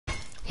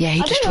Yeah,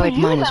 he destroyed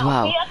mine as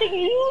well. I think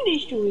you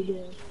destroyed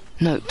it.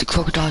 No, the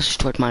crocodiles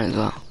destroyed mine as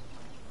well.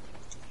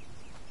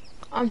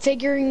 I'm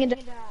figuring it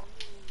out.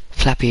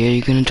 Flappy, are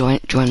you gonna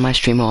join my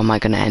stream or am I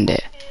gonna end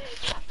it?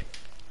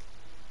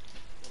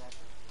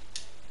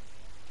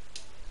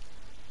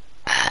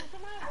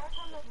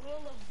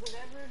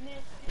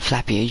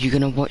 Flappy, are you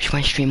gonna watch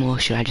my stream or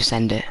should I just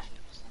end it?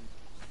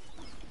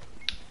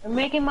 I'm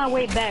making my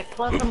way back,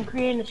 plus I'm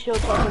creating a shield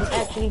so I can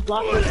actually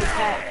block this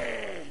attack.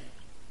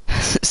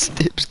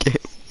 Stib's game.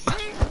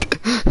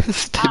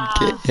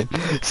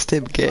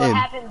 Stib game. What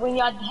happens when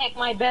y'all hack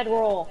my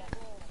bedroll?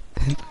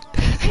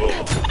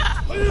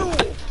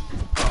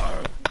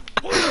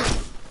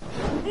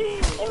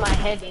 In my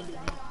head.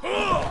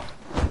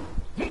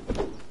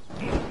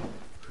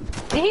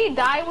 Did he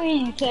die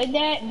when you said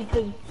that?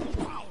 Because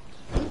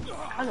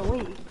I don't know.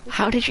 Wait.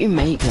 How did you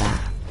make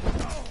that?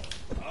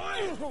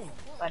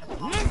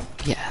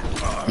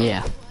 Yeah.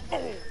 Yeah.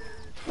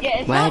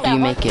 Yeah, Where do you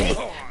make it?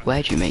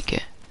 Where do you make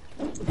it?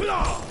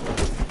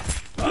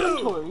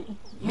 Inventory.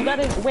 You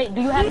gotta wait.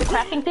 Do you have the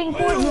crafting thing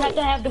for it? You have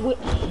to have the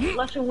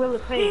lesser will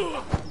of pain.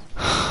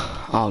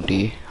 Oh, do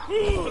you?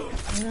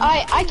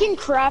 I can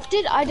craft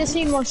it. I just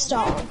need more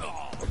stone.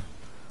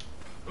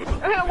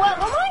 Okay, well,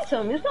 mine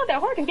some. It's not that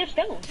hard to get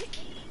stone.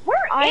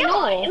 Where I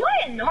know. Am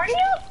I in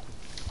Narnia?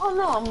 Oh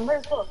no, I'm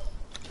very close.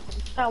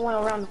 I went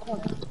around the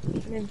corner. I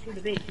didn't see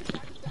the base.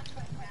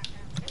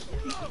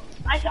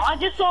 I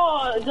just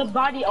saw the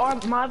body,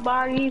 my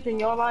bodies and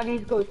your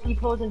bodies go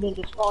T-pose and then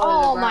just fall.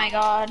 Oh my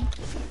god.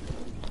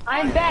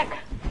 I'm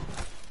back.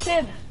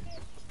 Stib.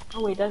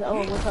 Oh wait, that's,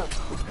 oh, what's up?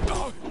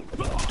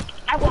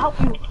 I will help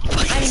you.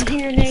 I am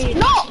here, Nate.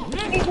 No!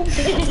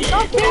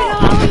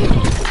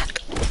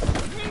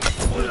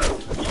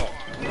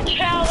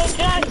 Challenge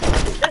us.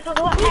 This is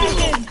what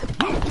happened.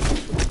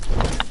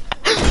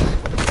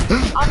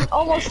 I'm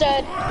almost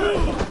dead.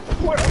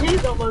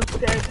 He's almost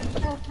dead.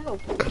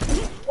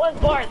 What's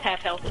Bars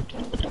half health?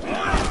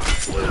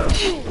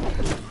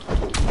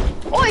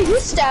 Oi,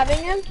 who's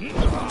stabbing him?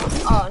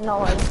 Oh, no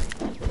one.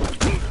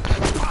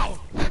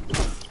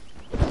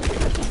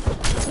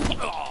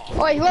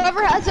 Oi,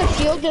 whoever has a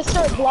shield, just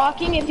start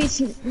blocking if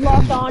he's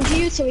locked onto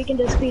you so we can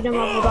just beat him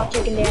up without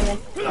taking damage.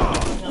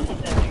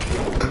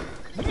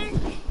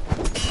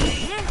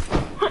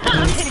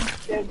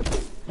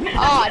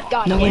 Oh,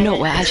 God. No, we're not.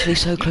 We're actually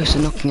so close to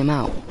knocking him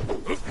out.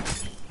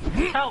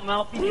 Help,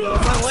 Malfi, get out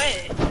of my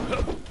way.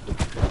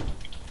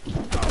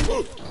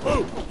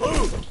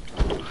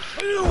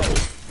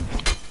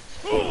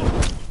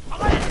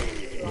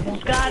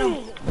 Almost got him.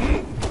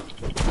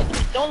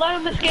 Don't let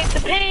him escape the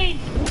pain.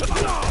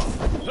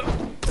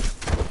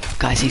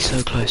 Guys, he's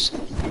so close.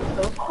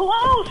 So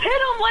close.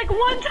 Hit him like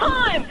one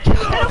time. Hit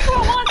him for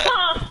one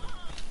time.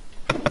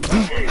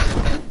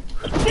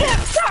 Damn,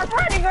 start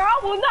running or I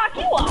will knock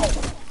you out.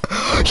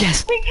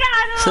 Yes. We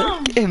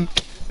got him.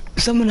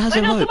 Someone has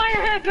a rope. Somebody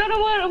had better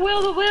with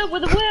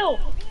a wheel.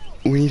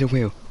 We need a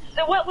wheel.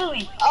 So what,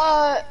 Willie?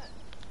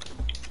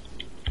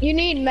 You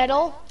need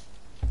metal?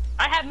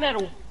 I have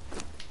metal.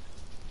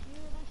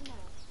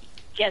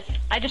 Yes,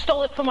 I just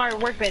stole it from our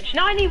workbench.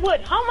 Now I need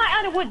wood. How am I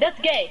out of wood? That's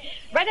gay.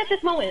 Right at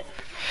this moment.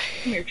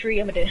 Come here, tree.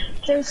 I'm gonna.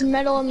 There's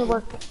metal in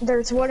the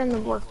there's wood in the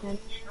workbench.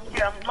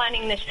 Here, I'm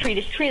mining this tree.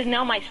 This tree is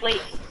now my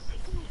slate.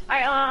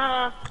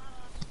 Alright,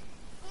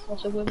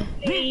 also with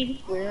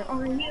me. Where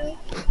are you?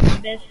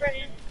 Best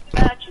friend.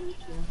 Got you.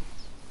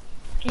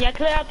 Can you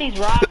clear out these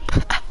rocks?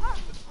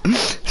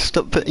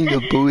 Stop putting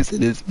your balls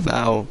in his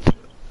mouth.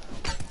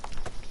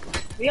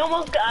 We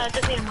almost got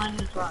just need to mine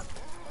this rock.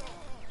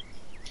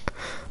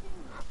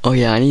 Oh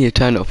yeah, I need to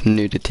turn off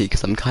nudity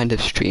because I'm kind of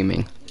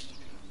streaming.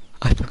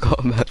 I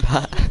forgot about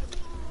that.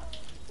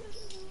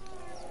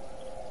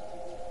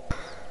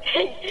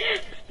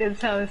 This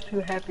sounds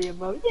too happy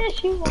about.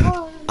 Yes, you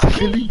are.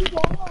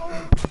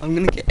 I'm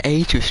gonna get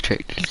age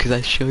restricted because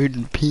I showed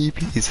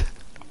peepees.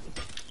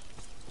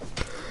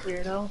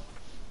 Weirdo.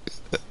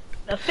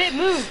 Now sit,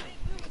 move.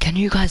 Can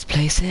you guys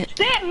place it?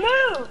 Sit,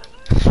 move.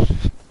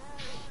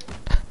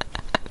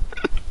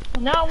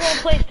 Now it won't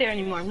place there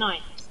anymore.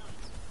 Nice.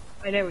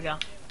 Right, there we go.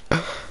 Hit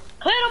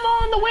him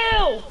on the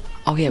wheel.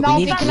 Oh yeah,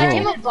 we need a glue.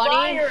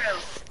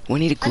 We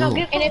need a glue.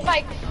 And if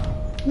I...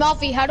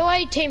 Malfi, how do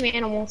I tame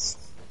animals?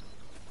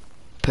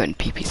 Put in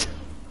peepees.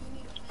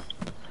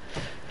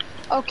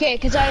 Okay,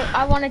 because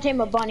I want to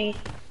tame a bunny.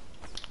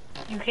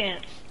 You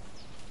can't.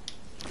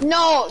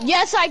 No,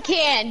 yes I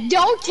can.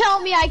 Don't tell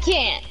me I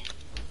can't.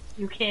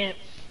 You can't.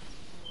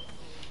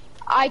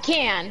 I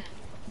can.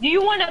 Do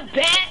you want a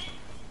bat?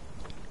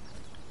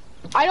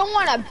 I don't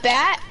want a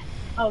bat.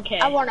 Okay.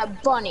 I want a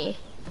bunny.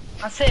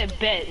 I said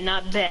bet,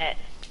 not bat.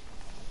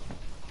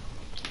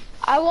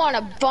 I want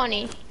a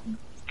bunny.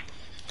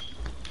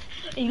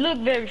 You look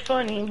very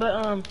funny,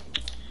 but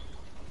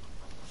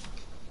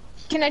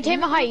Can I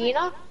tame a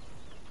hyena?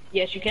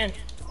 yes, you can.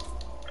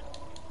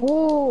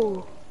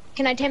 Ooh.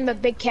 Can I tame a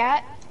big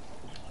cat?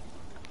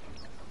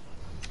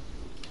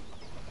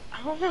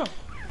 I don't know.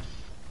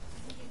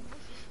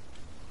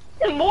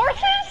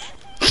 Morses?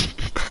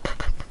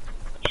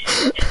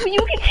 You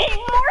can tame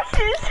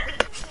morses.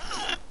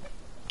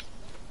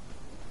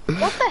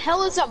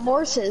 hell is that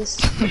Morse's?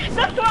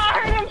 That's what I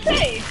heard him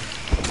say.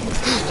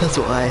 That's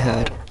what I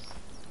heard.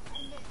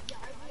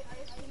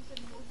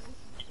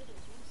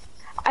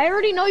 I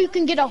already know you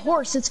can get a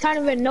horse. It's kind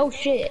of a no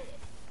shit.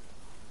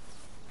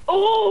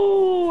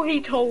 Oh,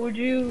 he told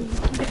you.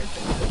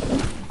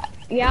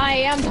 Yeah, I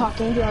am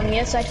talking to him.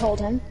 Yes, I told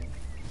him.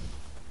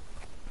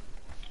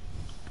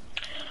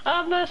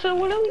 So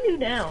what do we do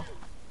now?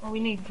 Oh, we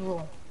need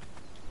drool.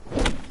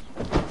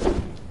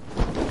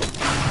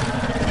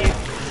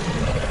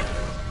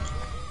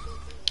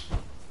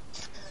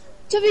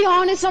 To be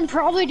honest, I'm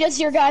probably just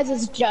your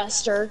guys'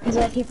 jester, because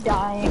I keep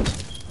dying.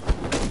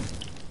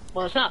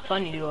 Well, it's not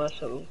funny to us,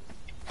 so.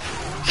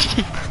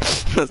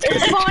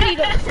 It's funny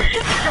to.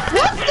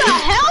 What the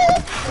hell?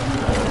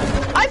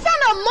 I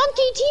found a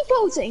monkey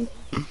T-posing.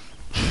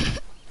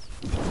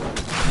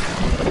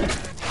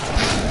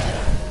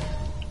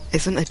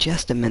 Isn't a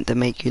jester meant to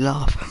make you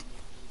laugh?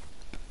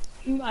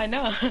 I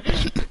know.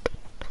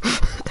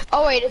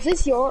 Oh wait, is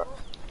this your?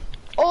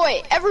 Oh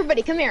wait,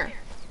 everybody, come here.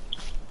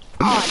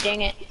 Aw,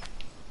 dang it.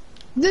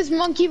 This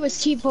monkey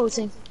was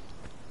T-posing.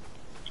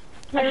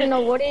 I don't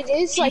know what it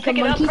is, like a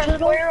monkey press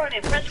turtle. square on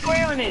it, press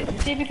square on it.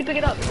 See if you can pick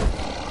it up.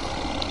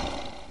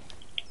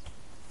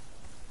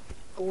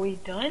 Are we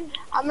done?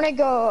 I'm gonna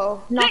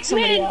go knock 6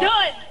 somebody minutes out.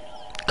 done!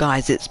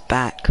 Guys, it's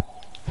back.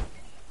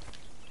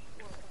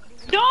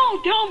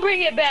 Don't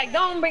bring it back,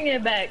 don't bring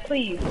it back,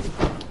 please.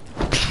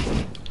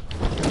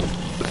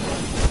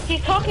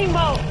 He's talking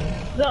about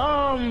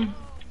the,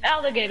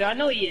 alligator, I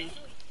know he is.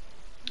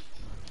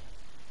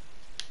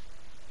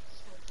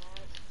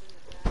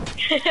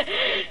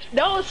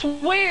 Don't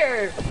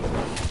swear.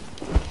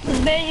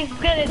 Then he's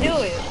gonna do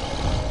it.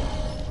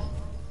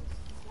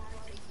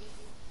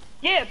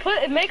 Yeah,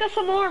 make us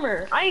some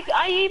armor. I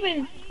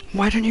even.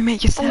 Why don't you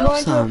make I'm yourself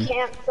going to some? a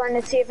camp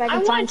trying to see if I I can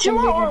find want your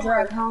somebody to armor.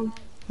 drag home.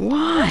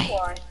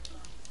 Why?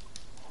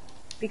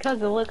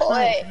 Because it looks Oh,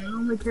 nice. wait. I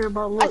only care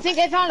about looks. I think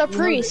I found a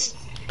priest.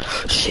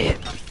 Shit.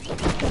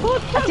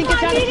 I think I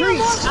found a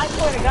priest. I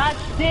swear to God,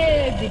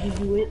 Stib, did you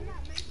do it?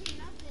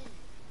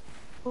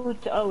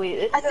 Oh wait,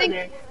 it's I still think.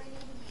 there.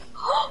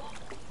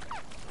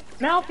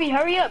 Malfi,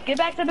 hurry up, get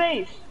back to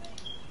base.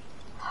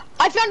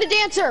 I found a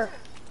dancer.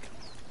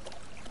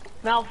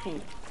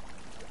 Malfi.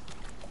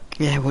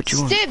 Yeah, what do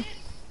you want? Stib,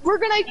 we're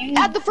gonna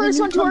add the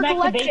first one to our Come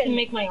back to base and collection.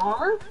 make my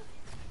armor?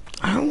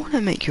 I don't want to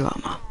make you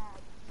armor.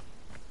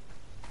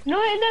 No,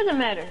 it doesn't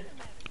matter.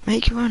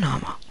 Make your own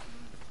armor.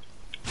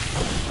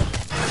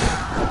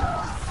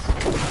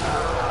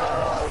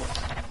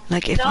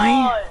 Like if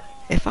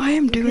I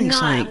am doing cannot.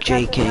 something,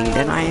 J King,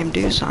 then I am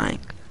do something.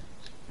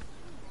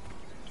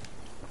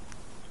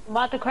 I'm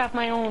about to craft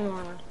my own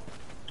armor.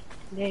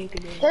 Yeah, you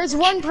can do it. There's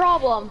one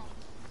problem.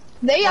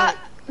 They have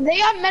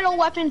metal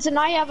weapons and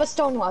I have a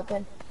stone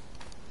weapon.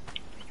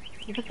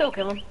 You can still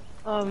kill him.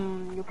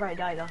 You'll probably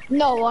die though.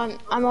 No,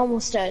 I'm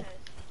almost dead.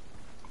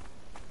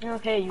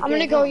 Okay, you I'm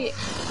gonna can't go. kill him.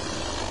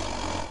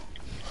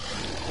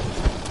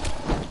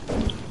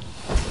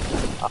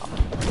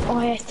 Oh,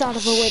 I thought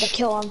of a way to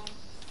kill him.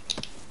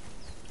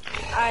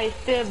 Alright,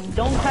 Stib,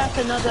 don't craft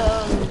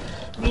another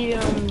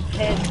medium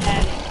head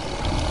padding.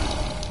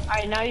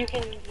 Alright, now you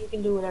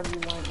can do whatever you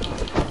want.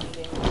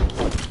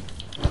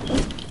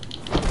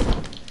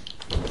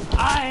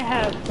 I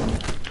have.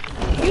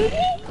 You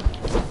did?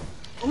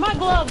 Where my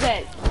gloves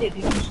at? Stib,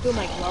 did you steal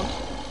my gloves?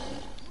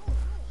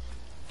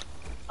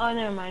 Oh,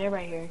 never mind. They're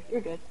right here.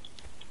 You're good.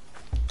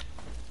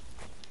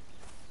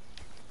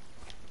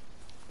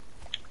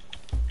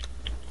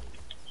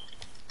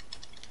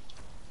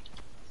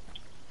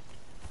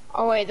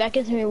 Oh wait, that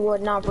gives me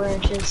wood, not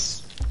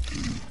branches.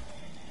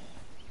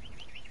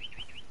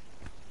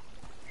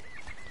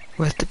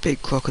 Where's the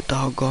big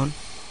crocodile gone?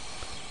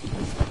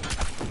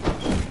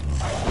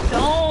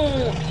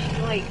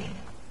 Don't like.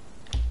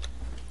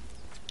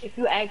 If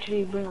you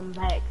actually bring them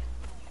back,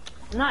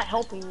 I'm not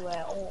helping you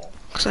at all.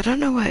 Because I don't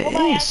know where it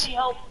Nobody is. actually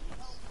help.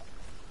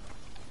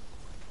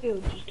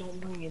 Dude, just don't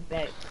bring it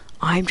back.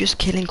 I'm just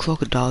killing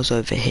crocodiles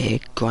over here,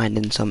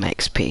 grinding some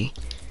XP.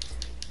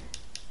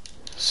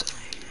 So,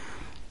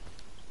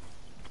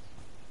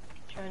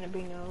 Trying to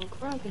bring a little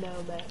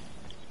crocodile back.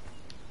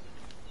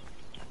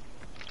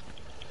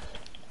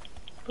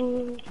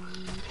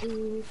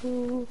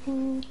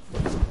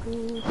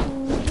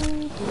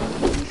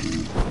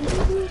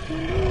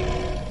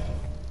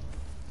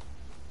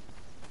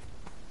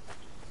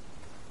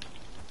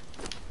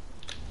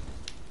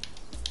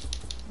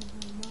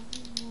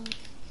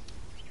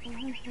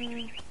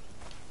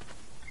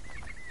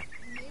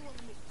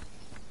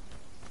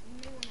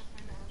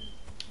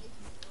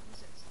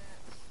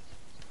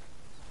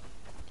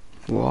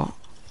 what?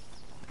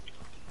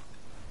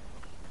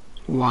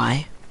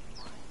 Why?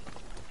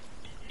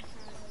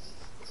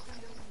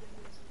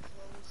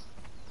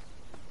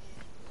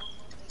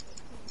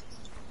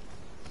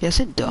 Yes,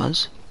 it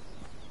does.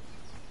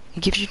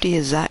 It gives you the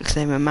exact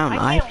same amount.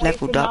 I've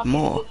leveled up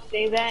more.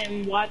 Say that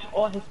and watch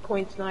all his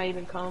points not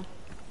even come.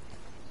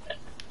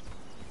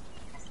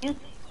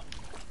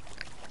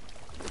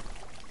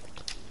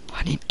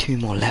 I need 2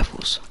 more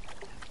levels.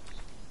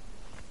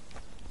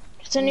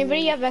 Does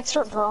anybody have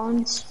extra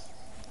bones?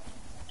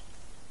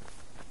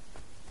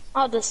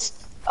 I'll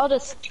just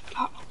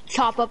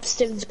chop up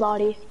Stib's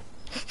body.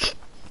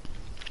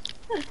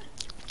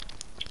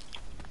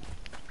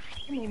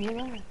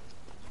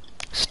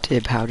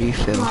 Stib, how do you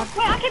feel? Wait,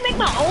 I can make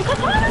my own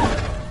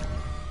katana?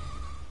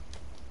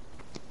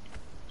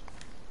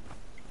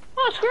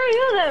 Oh, screw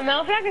you then,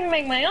 Malfi. I can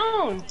make my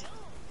own.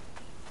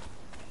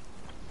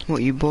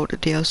 What, you bought the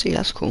DLC?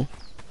 That's cool.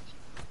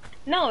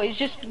 No, it's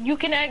just, you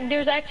can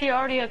there's actually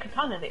already a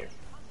katana there.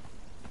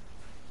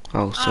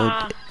 Oh, so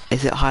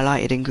is it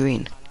highlighted in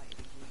green?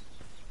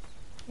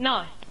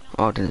 No.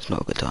 Oh, then it's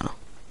not a katana.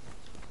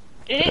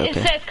 It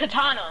says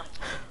katana.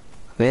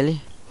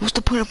 Really? What's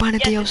the point of buying a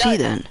Yes, DLC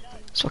then?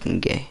 It's fucking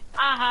gay.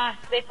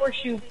 They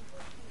force you.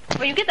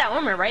 Well, you get that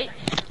armor, right?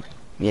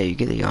 Yeah, you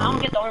get the I armor.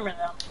 don't get the armor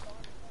though.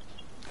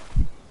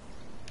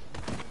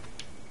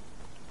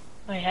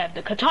 I have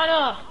the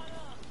katana.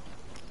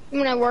 I'm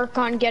gonna work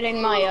on getting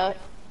my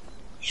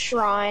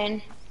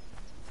shrine.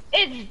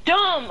 It's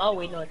dumb. Oh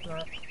wait, no, it's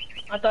not.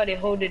 I thought it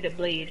holded the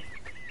blade.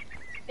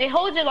 It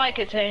holds it like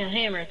it's a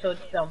hammer, so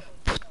it's dumb.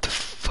 What the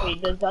fuck?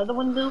 Wait, does the other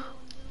one do?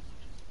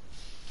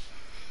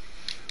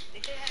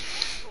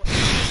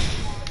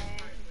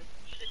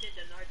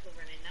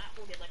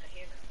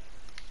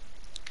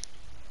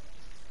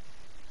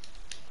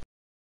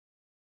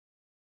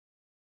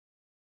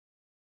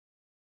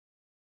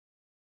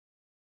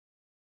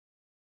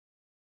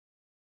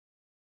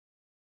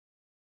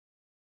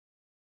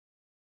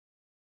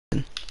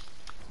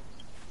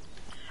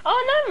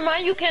 Oh, never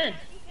mind, you can.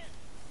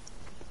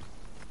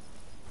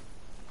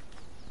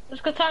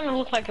 This katana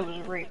looks like it was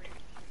raped.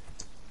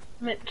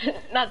 I meant,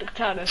 not the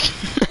katana.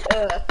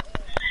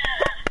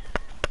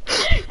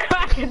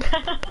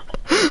 Crocodile.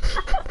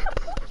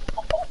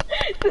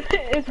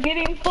 It's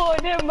getting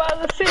pulled in by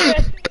the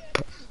sand.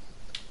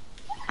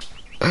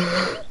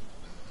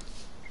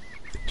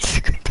 This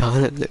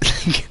katana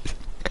looks like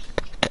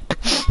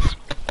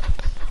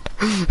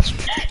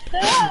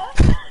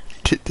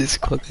this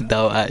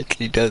crocodile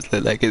actually does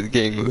look like it's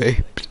getting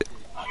raped.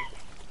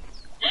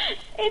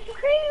 It's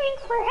screaming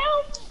for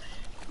help.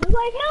 It's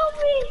like, help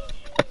me.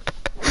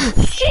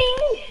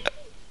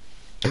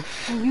 Shing.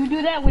 Can you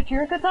do that with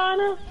your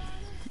katana?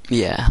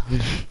 Yeah.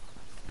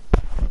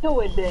 Do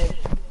it then.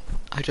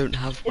 I don't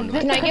have one. Is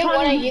this Can I get katana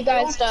one of you you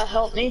guys to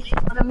help me?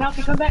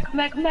 Malfi, come back, come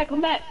back, come back,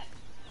 come back.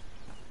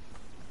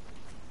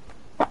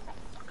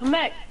 Come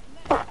back.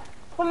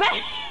 Come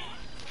back.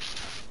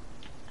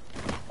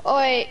 Oh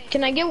wait,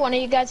 can I get one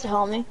of you guys to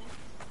help me?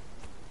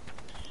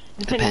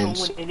 Depending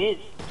Depends. on what it is.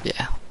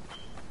 Yeah.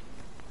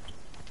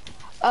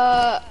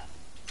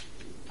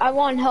 I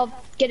want help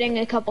getting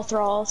a couple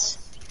thralls.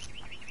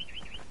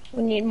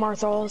 We need more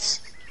thralls.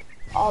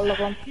 All of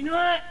them. You know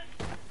what?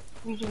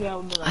 We should go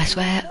with I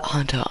swear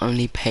Hunter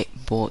only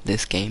bought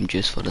this game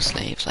just for the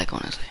slaves, like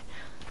honestly.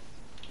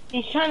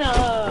 He's trying to,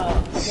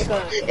 make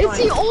a... It's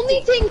the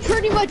only thing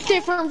pretty much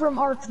different from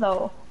Ark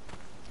though.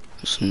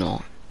 It's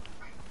not.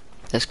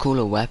 There's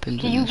cooler weapons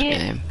Can in you this get-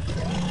 game.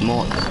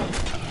 More.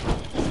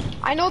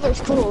 I know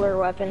there's cooler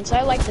weapons.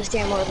 I like this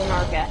game more than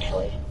Ark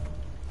actually.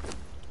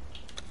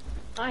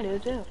 I do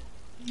too.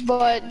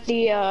 But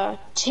the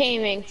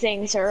taming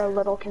things are a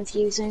little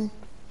confusing.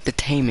 The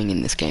taming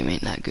in this game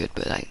ain't that good,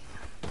 but like,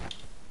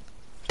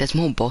 there's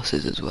more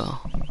bosses as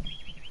well.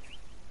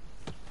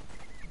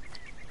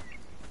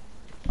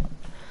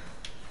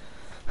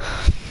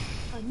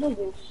 I know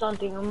there's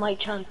something. I'm like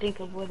trying to think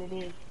of what it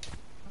is.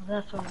 Oh,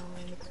 that's what I'm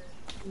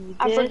doing.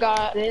 I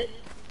forgot. This.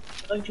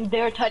 Don't you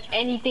dare touch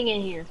anything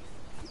in here.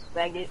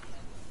 Faggot.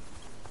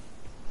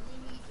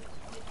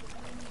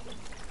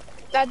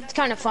 That's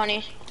kind of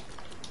funny.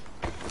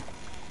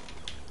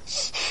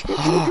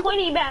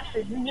 20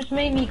 bastards. You just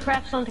made me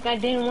craft something I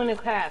didn't want to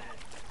craft.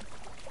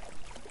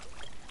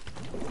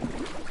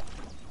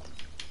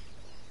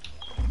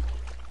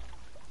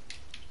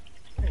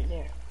 Right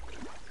there.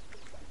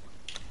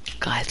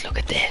 Guys, look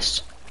at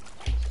this.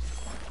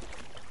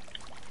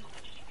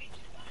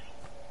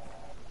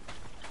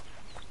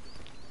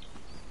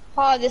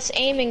 Oh, this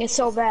aiming is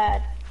so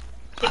bad.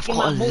 I've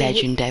got a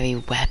legendary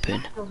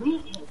weapon.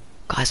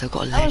 Guys, I've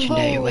got a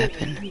legendary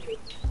weapon.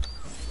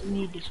 I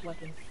need this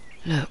weapon.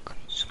 Look.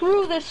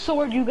 Screw this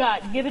sword you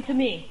got. Give it to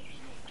me.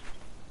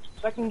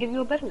 So I can give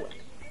you a better one.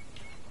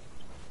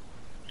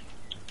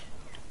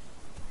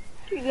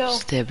 Here you go.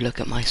 Stib, look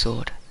at my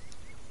sword.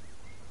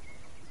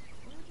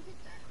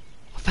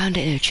 I found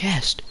it in a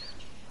chest.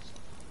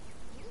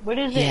 What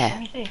is it? Yeah. Let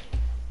me see.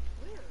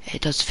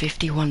 It does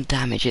 51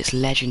 damage, it's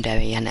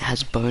legendary, and it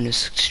has bonus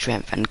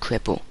strength and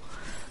cripple.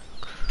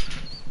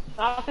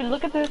 Alfred,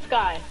 look at this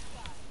guy.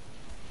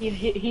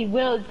 He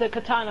wields the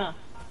katana.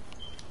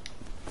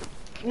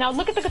 Now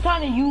look at the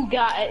katana you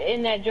got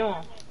in that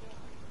drum.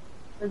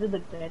 Does it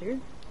look better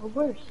or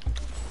worse?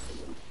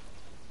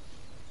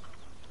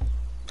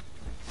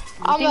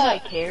 I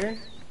care.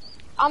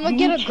 I'm gonna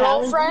get a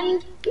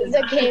girlfriend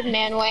the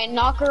caveman way and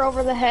knock her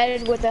over the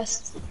head with a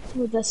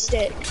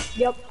stick.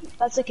 Yep,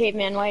 that's a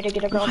caveman way to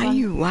get a Why are girlfriend.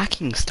 you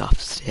whacking stuff,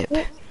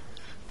 Stib?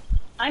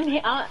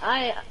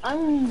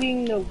 I'm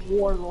being the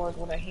warlord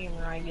with a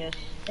hammer, I guess,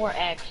 or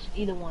axe,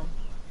 either one.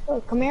 Oh,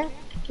 come here.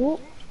 Ooh.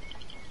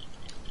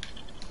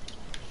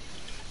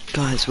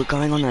 Guys, we're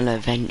going on an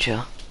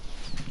adventure.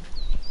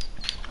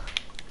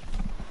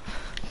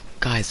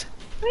 Guys,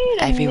 Wait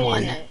a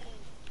everyone. minute.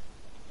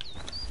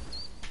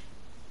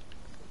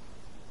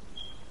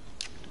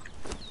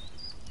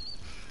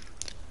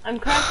 I'm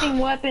crafting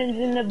weapons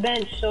in the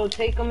bench, so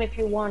take them if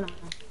you want them.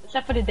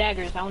 Except for the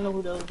daggers, I don't know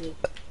who those is.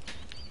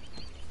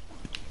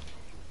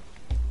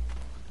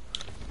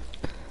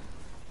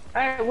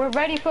 Alright, we're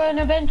ready for an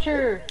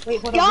adventure. Wait,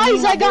 hold on.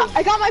 Guys, I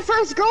got my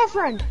first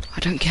girlfriend. I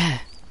don't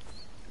care.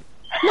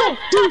 No,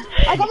 dude,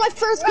 I got my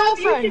first Rob,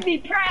 you girlfriend. should be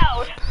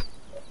proud.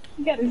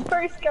 He got his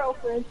first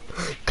girlfriend.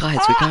 Guys,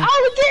 we're going.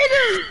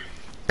 Alligator!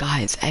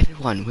 Guys,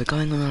 everyone, we're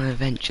going on an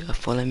adventure.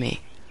 Follow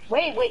me.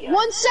 Wait.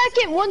 1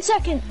 second, 1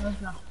 second.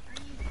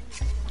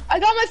 I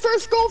got my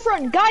first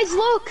girlfriend. Guys,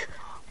 look.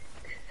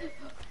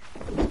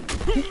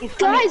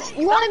 Guys,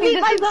 you want to meet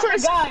my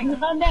first? Guy.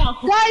 Calm down.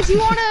 Guys,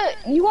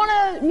 you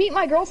wanna meet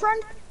my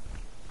girlfriend?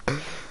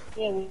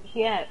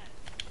 Yeah.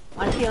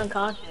 Why is she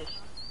unconscious?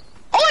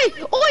 Oi,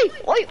 oi,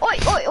 oi, oi,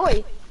 oi,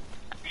 oi.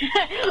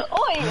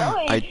 Oi.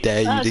 I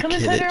dare you to come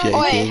kill and it, put her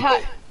on-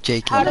 Oi,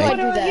 J. King. how do I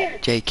do Over that? here.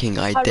 J. King,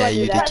 I How do I dare do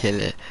you to that? kill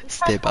it.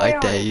 Stib, I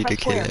dare you to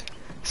kill it.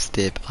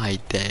 Stib, I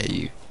dare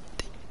you.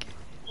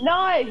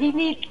 No, he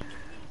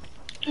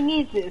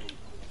needs this.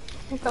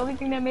 It's the only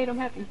thing that made him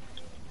happy.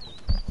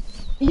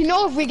 You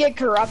know, if we get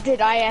corrupted,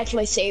 I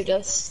actually saved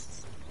us.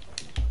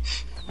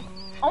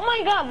 Oh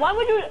my god, why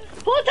would you?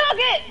 Who took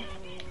it?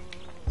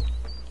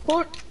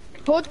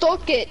 Who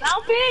took it?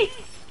 Alfie!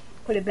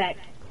 Put it back.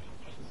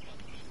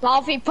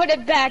 Malfi, put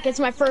it back. It's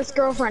my first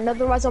girlfriend.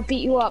 Otherwise, I'll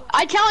beat you up.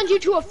 I challenge you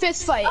to a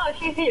fist fight. Oh,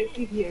 she's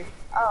here.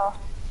 Oh.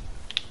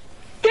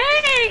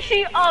 Dang,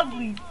 she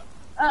ugly.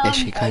 Yeah,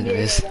 she kind of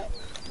is.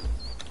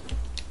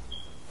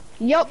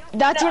 Yup,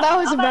 that's what I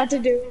was about to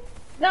do.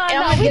 No, And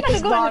I'm gonna we get gotta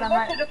this go on bottom,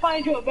 an adventure to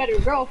find you a better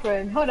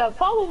girlfriend. Hold up,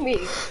 follow me.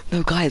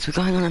 No, guys, we're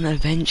going on an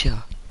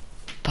adventure.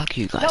 Fuck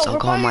you guys, I'll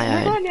go on my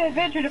We're going own. on an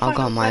adventure to I'll find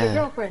go you a on my better own.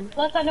 girlfriend.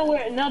 Plus, I know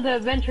where another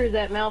adventure is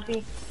at,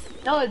 Malfi.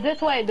 No, it's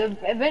this way. The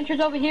adventure's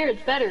over here.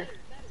 It's better.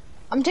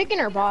 I'm taking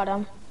her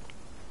bottom.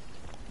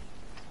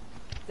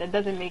 That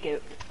doesn't make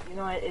it. You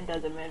know what? It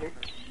doesn't matter.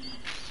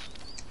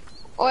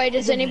 Oi,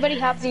 does anybody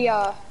have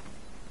the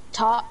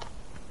top?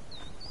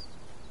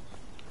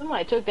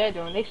 Somebody took that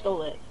drone. They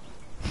stole it.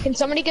 Can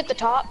somebody get the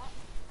top?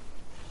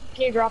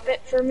 Can you drop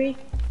it for me?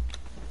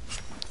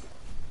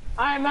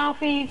 Alright,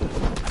 Malfi.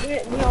 We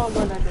all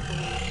go that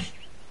different way.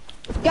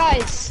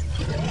 Guys,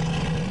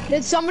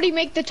 did somebody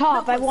make the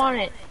top? I want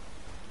it.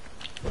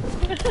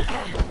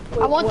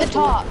 I want the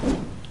top.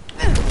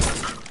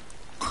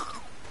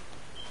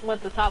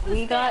 What, the top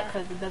we got?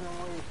 Because it doesn't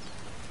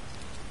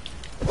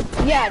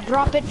work. Yeah,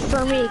 drop it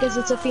for me because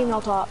it's a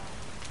female top.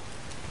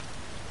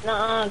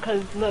 Nuh-uh,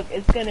 because look,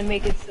 it's gonna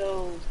make it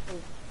so...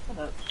 Hold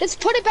up. Just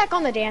put it back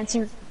on the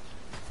dancer.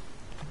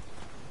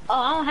 Oh,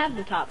 I don't have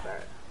the top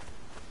there.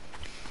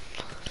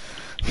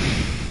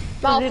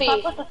 'Cause if I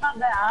Malfi, put the top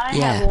that I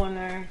Yeah. have on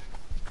there...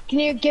 can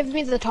you give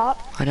me the top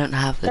I don't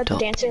have the that the top.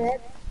 dancer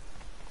had?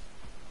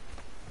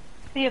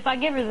 See, if I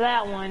give her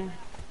that one,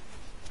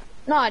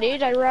 No,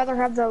 dude, I'd rather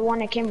have the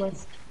one it came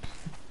with.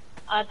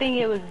 I think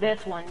it was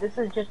this one. This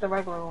is just a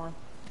regular one.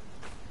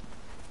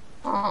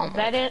 Is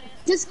that it?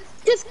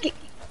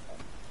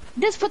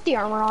 Just put the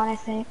armor on, I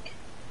think.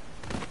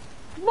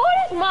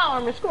 What is my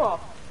armor? Scroll.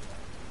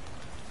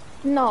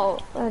 No,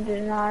 I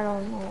didn't. I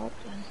don't know what.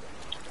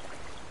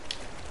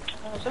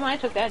 Oh, somebody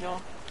took that,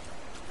 Joel.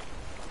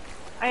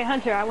 Alright,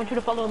 Hunter, I want you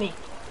to follow me.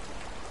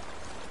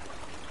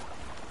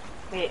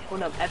 Wait,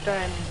 hold up. After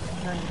I'm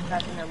done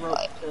crafting the rope.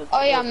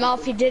 Oh yeah,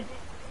 Malfi did.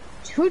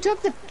 Who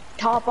took the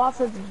top off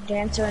of the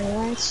dancer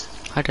anyways?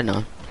 I don't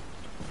know.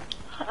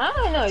 I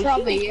don't know.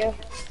 Probably you.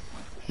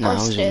 No, Or it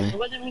wasn't Stib. me. It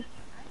wasn't me.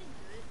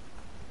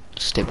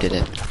 Stib did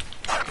it.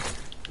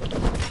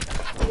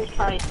 It was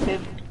probably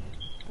Stib.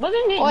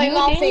 Wasn't it Oi, you?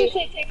 Malfi. Didn't you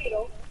say take it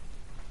off?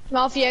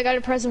 Malfi, I got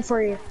a present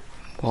for you.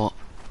 What?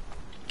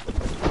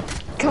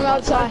 Come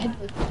outside.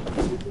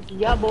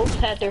 Y'all both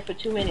sat there for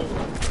 2 minutes.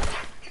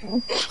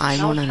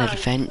 I'm on an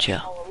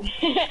adventure.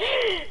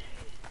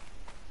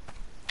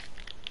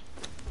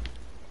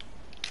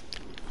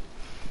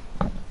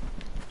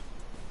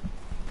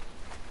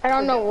 I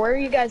don't know where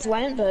you guys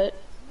went, but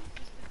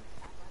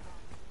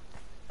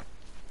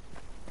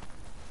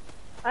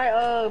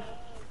Alright,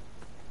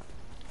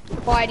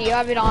 why do you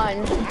have it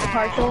on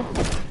partial?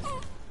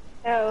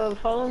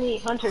 follow me,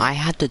 Hunter. I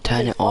had to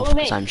turn it Follow off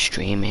me. because I'm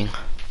streaming.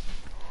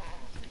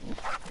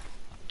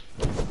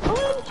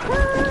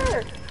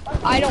 Hunter!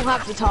 I don't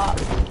have the top.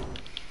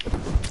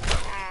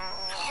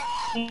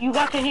 You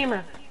got the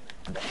hammer.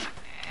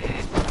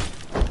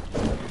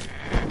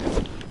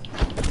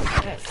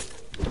 Okay.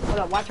 Hold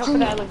up, watch out for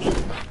that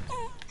again.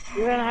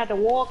 You're gonna have to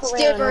walk around.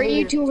 Stib, are over you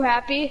here. too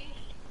happy?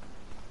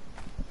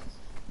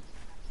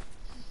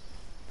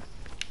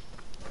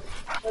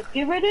 Let's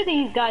get rid of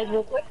these guys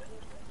real quick.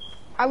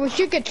 I wish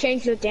you could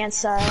change the dance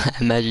style.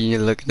 Imagine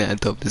you're looking at the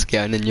top of the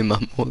scale and then your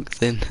mum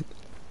walks in.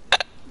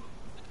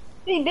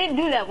 He did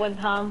do that one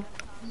time.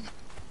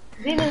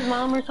 Didn't his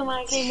mom or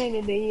somebody came in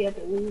and they had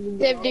to leave?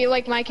 Stib, do you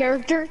like my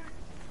character?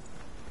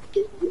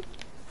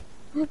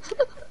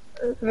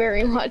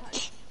 Very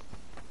much.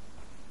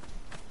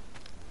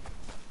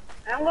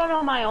 I'm going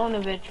on my own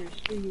adventures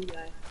for you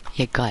guys.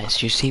 Yeah,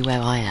 guys, you see where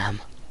I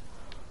am?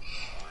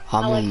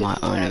 I'm on my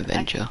own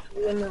adventure.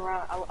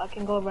 I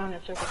can go around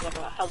in circles like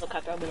a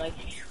helicopter. I'll be like,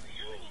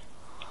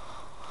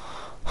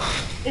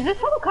 is this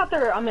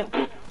helicopter? I mean,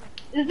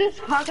 is this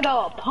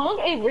crocodile a punk?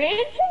 It ran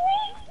to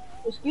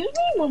me? Excuse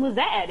me? When was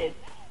that added?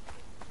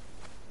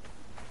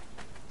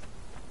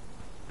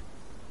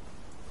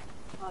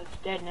 Oh, it's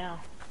dead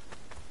now.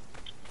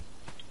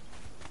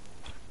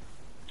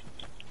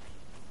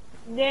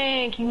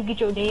 Dang, can you get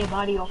your dead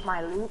body off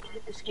my loot?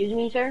 Excuse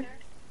me, sir?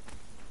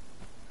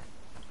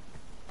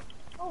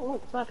 Oh,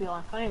 look, Flappy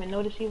on. I didn't even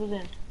notice he was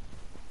in.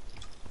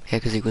 Yeah,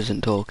 because he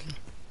wasn't talking.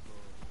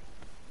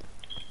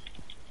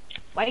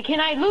 Why can't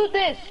I loot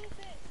this?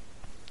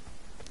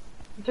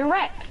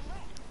 Direct.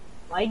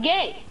 Why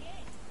gay?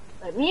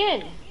 Let me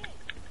in.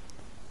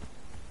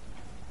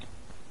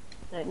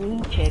 Let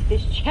me check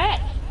this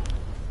chest.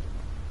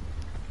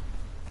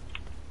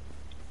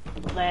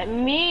 Let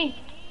me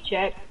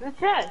check the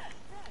chest.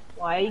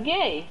 Why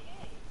gay?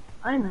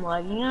 I'm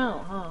lagging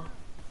out, huh?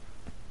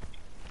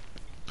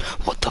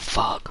 What the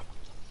fuck?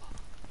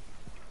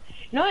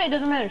 No, it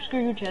doesn't matter.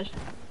 Screw your chest.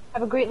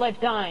 Have a great life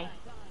dying.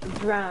 Or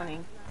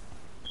drowning.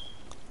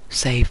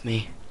 Save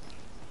me.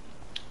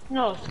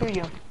 No, screw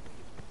you.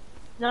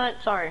 Not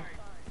sorry.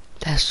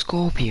 They're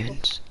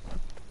scorpions.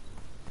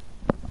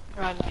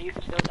 Right, no, you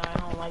can still die. I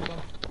don't like them.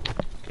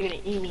 You're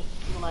gonna eat me.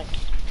 I'm like.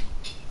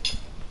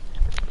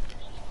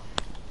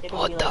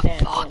 What the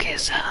fuck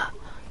is that?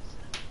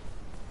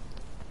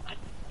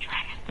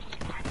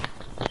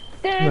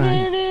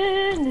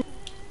 Run.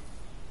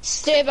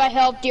 Stib, I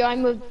helped you. I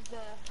moved the...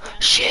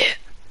 Shit.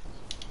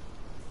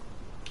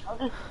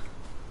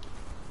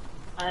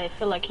 I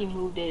feel like he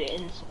moved it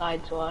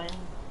inside, so I...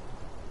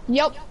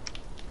 Yep.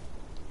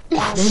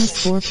 Them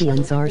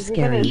scorpions are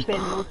scary.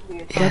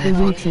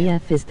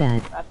 WTF is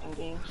that?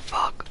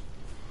 Fuck.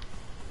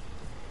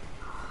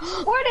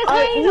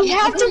 We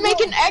have to make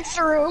an X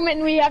room,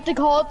 and we have to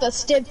call it the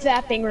Stib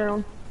zapping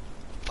room.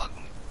 Fuck.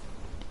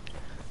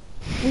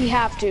 We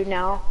have to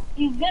now.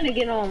 He's gonna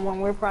get on when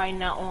we're probably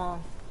not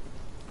on.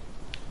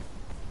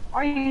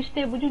 Are you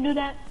Stib? Would you do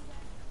that?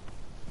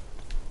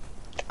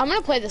 I'm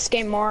gonna play this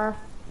game more.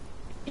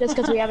 Just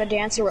because we have a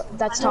dancer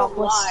that's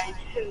topless.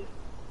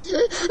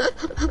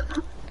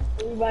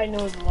 Everybody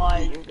knows why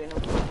you're gonna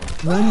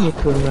play. Run your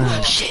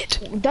run. Shit.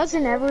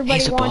 Doesn't everybody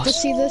He's a want to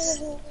boss. see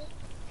this?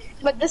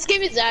 But this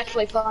game is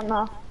actually fun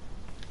though.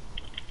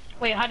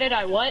 Wait, how did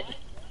I what?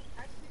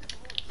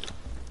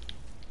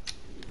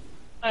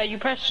 You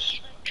press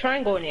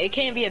triangle in it. It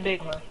can't be a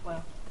big one.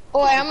 Well,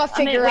 Oh, I'm gonna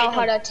figure wait, out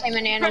how no. to tame an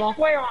press animal.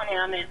 square on it.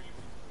 I'm in.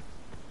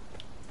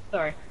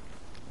 Sorry.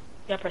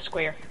 Yeah, press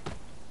square.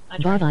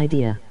 Bad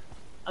idea.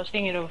 I was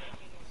thinking of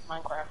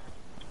Minecraft.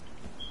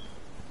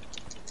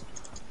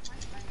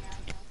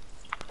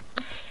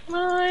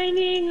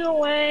 Mining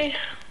away.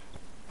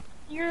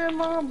 Your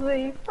mom's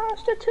a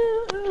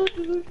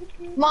prostitute.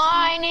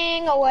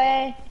 Mining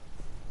away.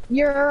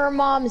 Your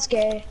mom's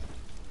gay.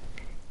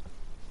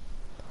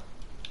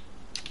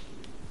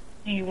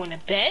 Do you want to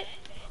bet?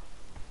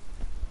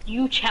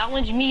 You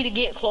challenge me to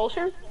get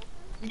closer?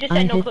 You just I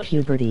said no hit closer.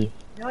 puberty.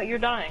 No, you're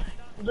dying.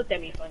 You looked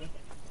at me funny.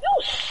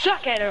 You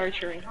suck at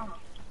archery, huh?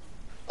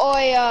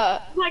 Oi, You're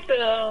like the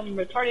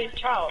retarded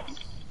child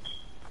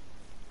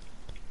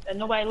that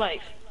nobody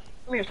likes.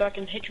 Come here so I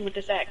can hit you with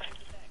this axe.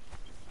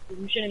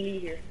 You shouldn't be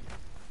here.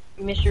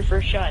 You missed your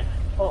first shot.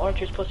 All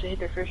archers supposed to hit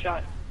their first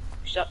shot.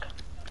 You suck.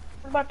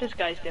 What about this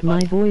guy's dead My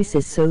body? voice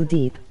is so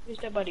deep. Where's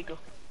that body go?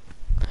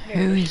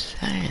 Who is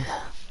that?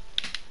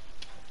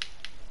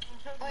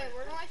 Wait,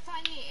 where do I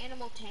find the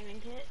animal taming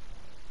kit?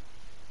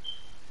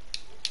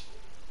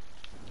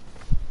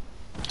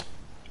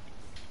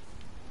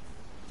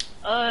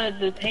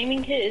 The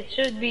taming kit, it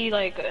should be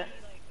like a...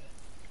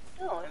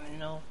 I don't even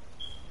know.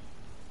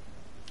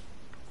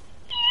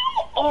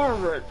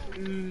 Alright. I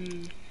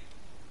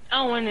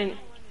don't want to...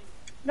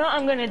 No,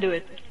 I'm gonna do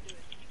it.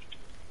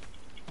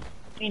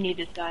 We need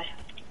this guy.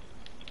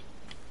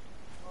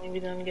 Only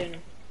reason I'm getting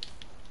him.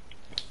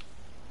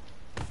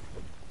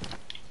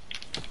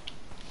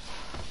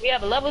 We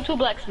have a level 2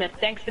 blacksmith,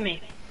 thanks to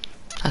me.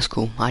 That's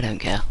cool. I don't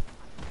care.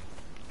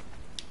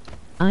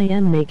 I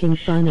am making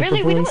fun of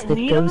Really? the We voice don't that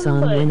need goes them,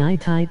 on but- when I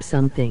type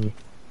something.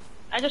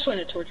 I just want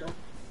to torture him.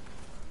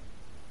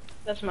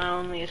 That's my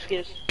only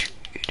excuse.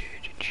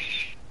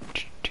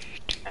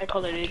 I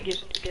call it a good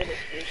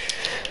excuse.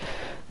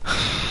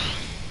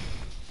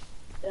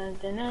 Dun,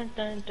 dun, dun,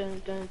 dun,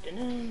 dun, dun,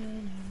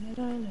 dun,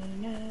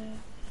 dun.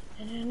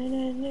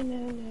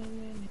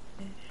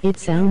 It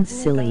sounds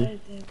silly.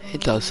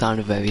 It does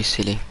sound very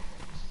silly.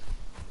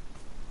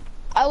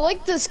 I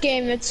like this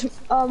game. It's They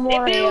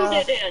more. built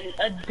it in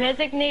a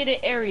designated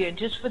area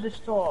just for the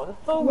stall.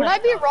 It's so Would I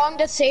messed be up. wrong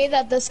to say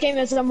that this game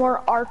is a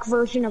more Ark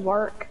version of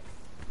Ark?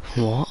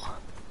 What?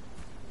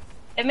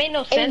 It made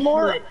no A sense.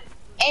 more, But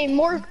a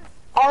more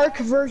Ark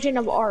version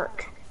of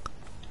Ark.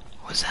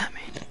 What does that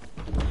mean?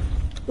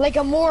 Like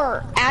a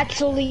more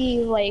actually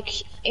like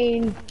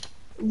a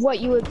what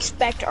you would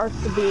expect Ark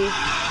to be.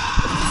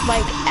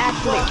 Like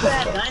actually.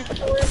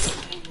 dinosaurs?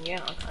 Yeah,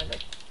 kind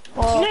of.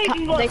 Well, You know, you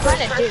can go they in first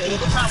kind of person do.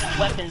 with powerful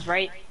weapons,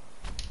 right?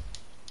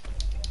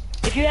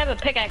 If you have a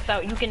pickaxe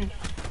out, you can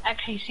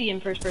actually see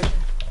in first person.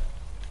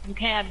 You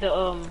can't have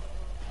the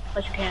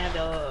but you can't have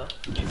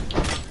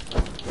the.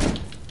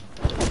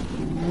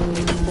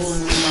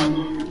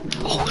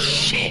 Oh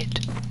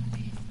shit!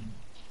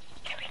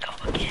 Here we go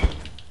again.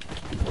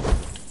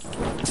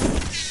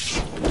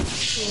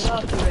 Get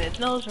off the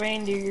red-nosed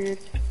reindeer,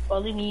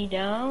 following me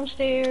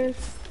downstairs,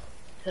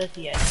 'cause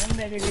he had nothing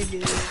better to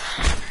do.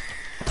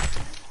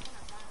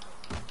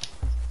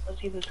 Cause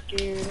he was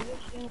scared.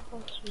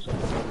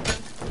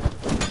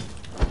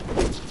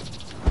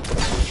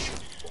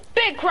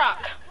 Big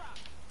Croc!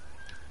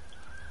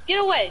 Get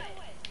away!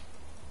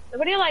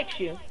 Nobody likes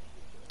you.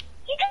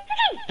 You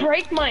just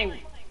break my...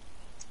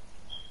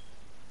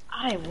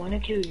 I want to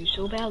kill you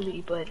so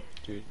badly, but...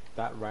 Dude,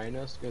 that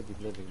rhino scared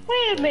the living.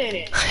 Wait a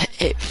minute!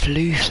 It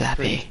flew,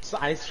 Flappy. So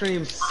I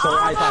screamed so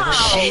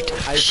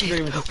I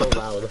screamed so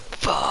loud.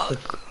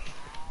 Fuck.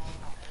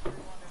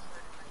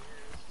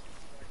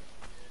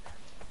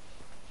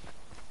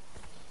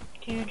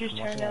 Can you just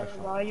turn down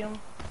the volume?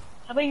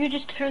 How about you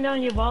just turn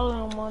down your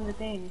volume on the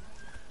thing?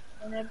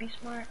 Wouldn't that be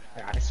smart?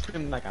 I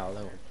screamed like a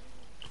little.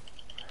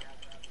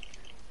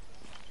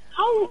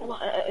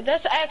 How?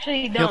 That's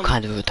actually dumb. You're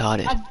kind of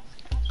retarded.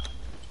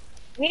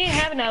 We didn't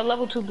have a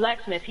level 2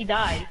 blacksmith. He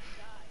died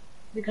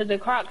because the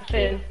croc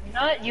said, "You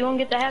know what? You don't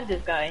get to have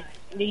this guy."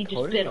 And then he just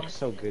Coding bit him. looks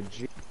so good,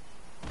 G.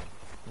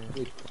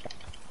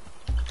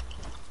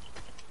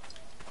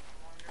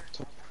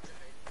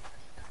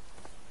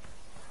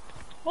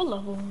 What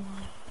level?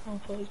 Oh,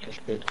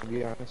 Good, to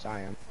be honest,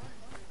 I am.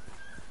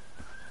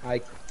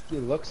 It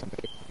looks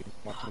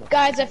amazing.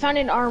 Guys, I found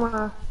an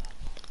armor.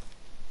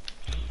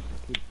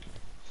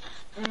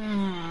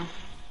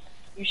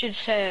 You should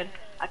have said,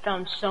 "I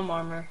found some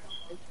armor."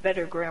 It's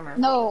better grammar.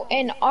 No,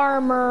 an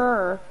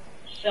armor.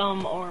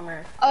 Some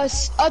armor. A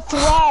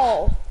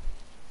thrall.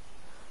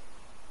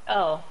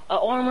 Oh, a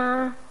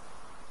armor.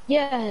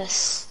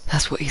 Yes.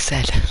 That's what he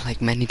said,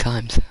 like many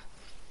times.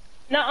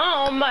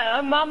 No,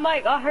 my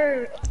mic. I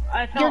heard.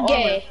 I You're found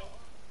gay.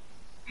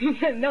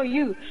 armor. No,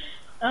 you.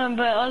 But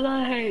all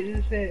I heard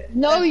is that.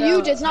 No, I you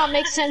found- does not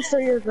make sense for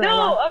your grandma.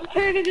 No, I'm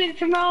turning it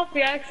to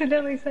Malfi. I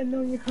accidentally said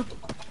no, you.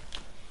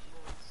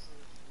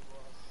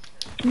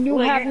 You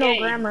Well, have you're no gay.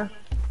 grammar.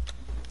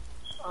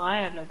 Oh, I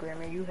have no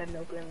grammar. You have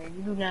no grammar.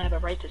 You do not have a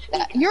right to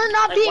speak. You're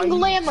not Like, being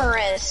why you-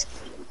 glamorous.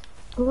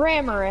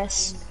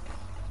 Glamorous.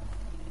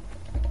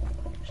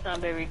 It's not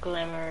very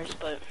glamorous,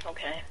 but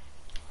okay.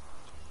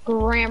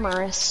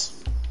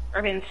 Glamorous.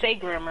 I didn't say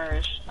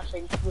glamorous. I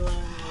say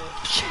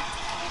glamorous.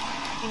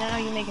 You know how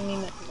you're making me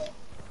mess it up.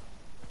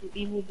 You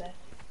evil bastard.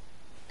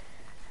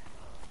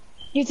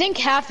 You think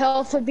half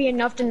health would be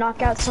enough to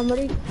knock out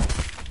somebody?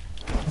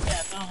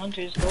 Yeah, the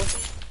hunter's golden.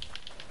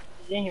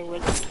 He's in here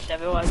with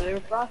several other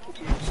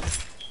prostitutes.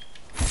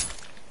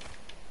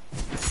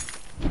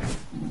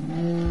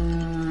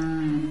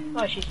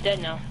 Oh, she's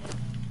dead now.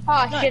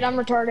 Ah, shit, I'm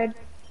retarded.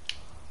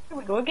 Here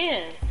we go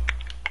again.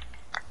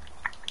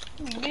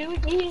 Here we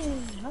go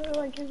again. How do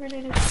I get rid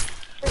of this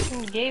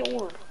freaking gay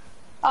orb?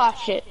 Ah,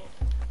 shit.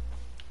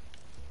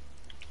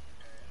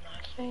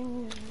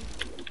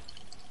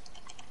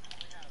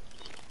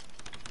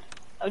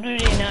 How do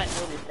they not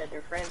notice that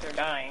their friends are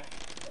dying?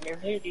 And they're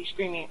literally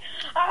screaming,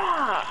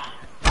 "Ah!"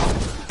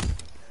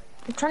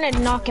 I'm trying to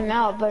knock him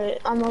out,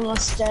 but I'm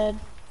almost dead.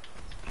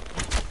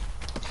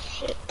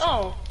 Shit.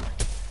 Oh.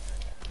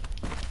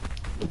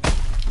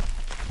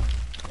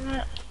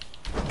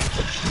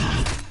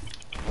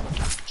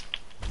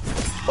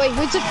 Wait,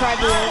 who's the tribe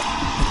leader?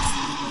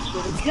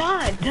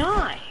 God,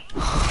 die!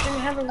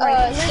 Shouldn't have a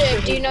right to Stib,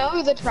 live. do you know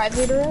who the tribe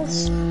leader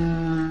is?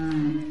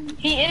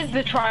 He is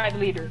the tribe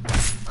leader.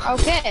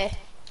 Okay.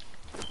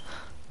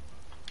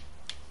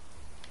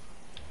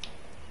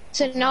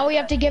 So now we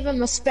have to give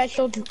him a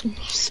special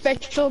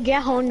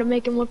gown to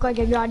make him look like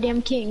a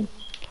goddamn king.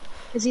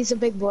 Cause he's a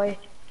big boy.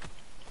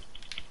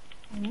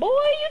 Boy,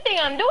 you think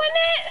I'm doing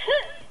that?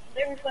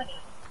 Very funny.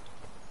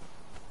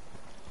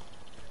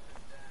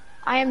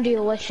 I am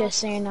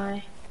delicious, ain't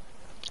I?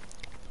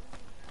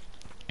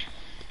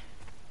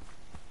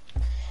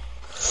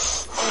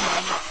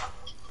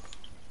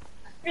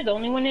 You're the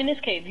only one in this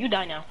cave. You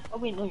die now. Oh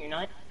wait, no you're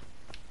not.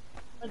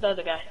 Where's the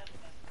other guy?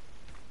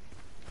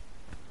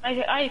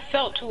 I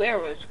felt 2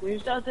 arrows.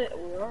 Where's the other?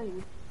 Where are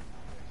you?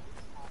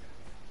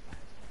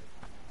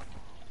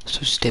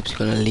 So Stib's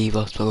gonna leave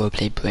us to go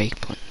play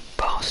Breakpoint.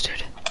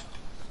 Bastard.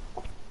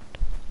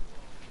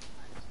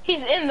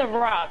 He's in the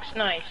rocks.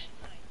 Nice.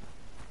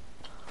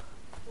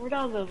 Where'd the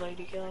other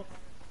lady go?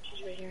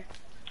 She's right here.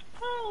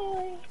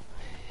 Hi.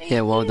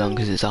 Yeah, well done,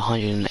 because it's a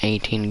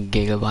 118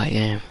 gigabyte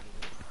game.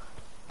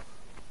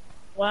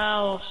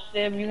 Wow,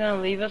 Stib, you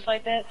gonna leave us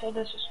like that? So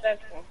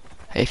disrespectful.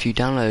 If you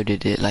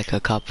downloaded it like a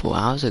couple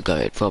hours ago,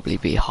 it'd probably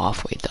be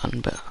halfway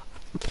done, but...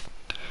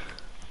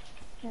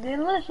 You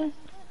didn't listen.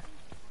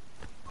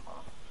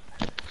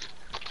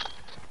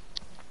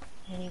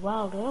 And he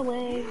walked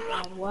away,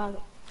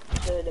 wild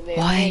to the very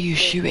Why are you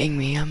next day. shooting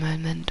me? I'm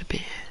meant to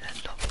be...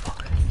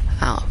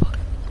 Out.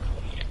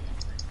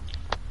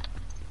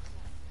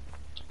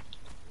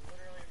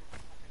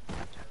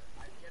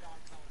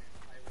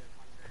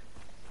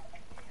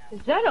 Is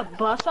that a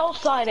bus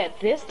outside at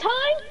this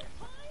time?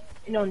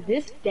 And on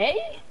this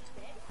day?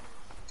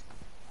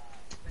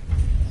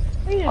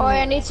 Wait a Oh, I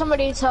minute. need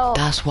somebody's help.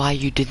 That's why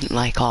you didn't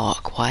like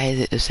Ark. Why is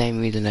it the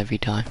same reason every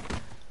time?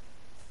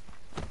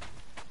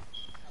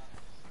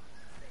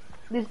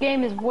 This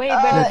game is way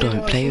Well, better don't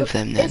than play with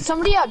them then. Is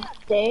somebody at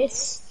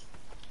base?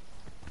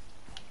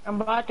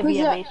 I'm about to Who's be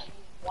a that? base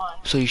one.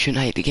 So you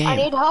shouldn't hate the I game.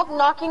 need help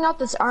knocking out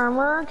this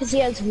armor because he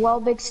has well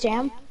big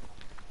stamp.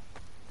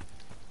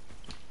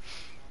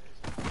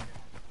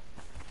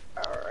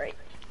 Alright.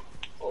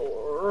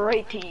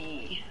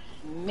 Alrighty.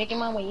 Making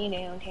my way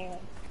downtown.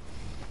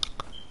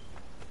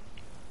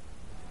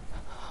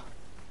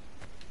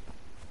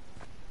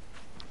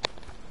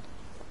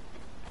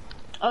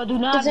 Oh, do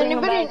not Does bring him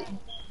anybody- back.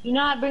 Do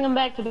not bring him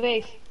back to the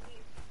base.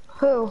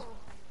 Who?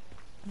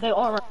 The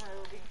armor.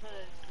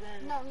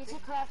 No, he's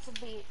across the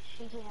beach.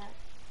 He can't.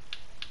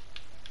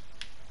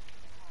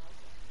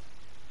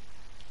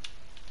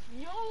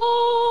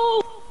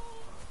 Yo!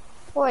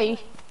 Wait.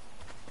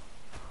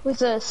 Who's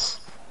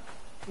this?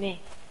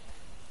 Me.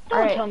 Don't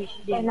Alright, tell me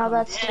she I didn't. know come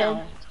that's down.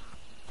 Stib.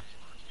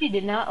 She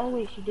did not. Oh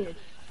wait, she did.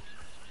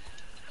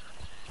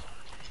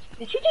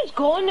 Did she just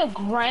go on the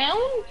ground?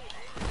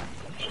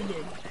 She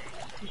did.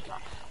 She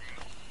stopped.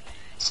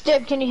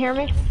 Stib, can you hear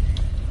me?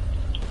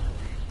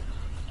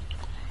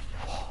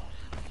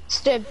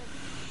 Stib.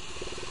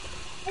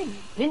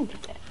 I've been through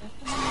that.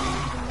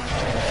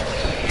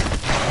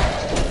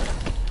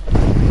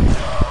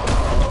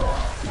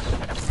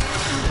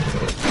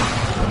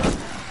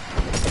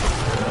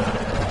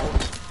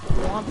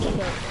 Womp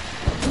it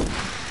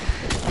up.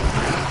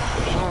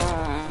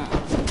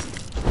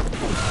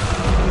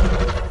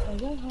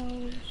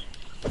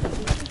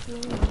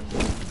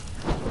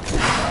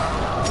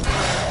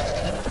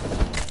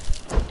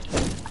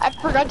 I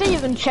forgot to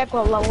even check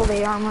what level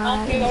the armor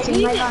Alfie, is. are It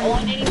you might even not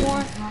on even-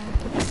 anymore?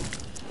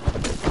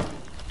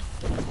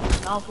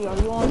 Alfie, are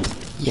you on?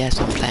 Yes,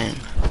 I'm playing.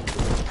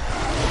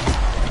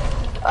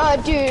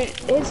 Dude,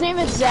 his name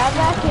is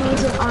Zavak and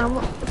he's an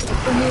armor.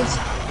 He's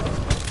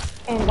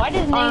an Why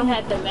does name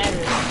have to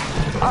matter?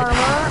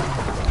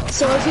 armor.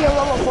 So is he a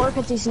level 4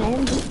 because he's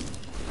named?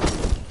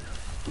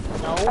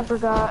 I No.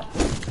 forgot.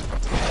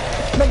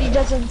 But he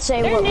doesn't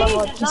say Their what name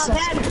level does he not says.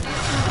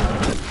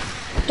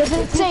 matter. Doesn't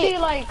You say. see,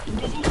 like,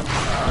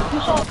 you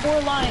saw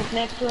 4 lines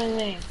next to his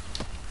name.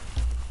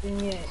 Then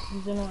yeah,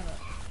 he's an armor.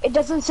 It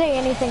doesn't say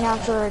anything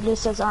after it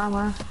just says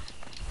armor.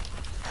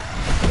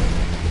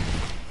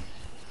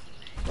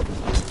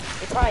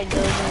 It probably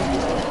doesn't.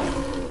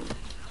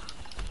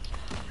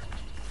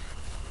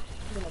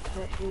 I'm gonna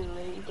put you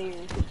right there.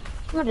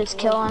 I'm gonna just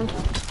kill him.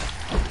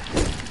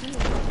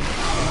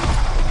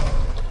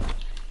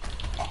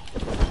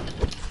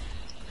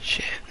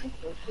 Shit.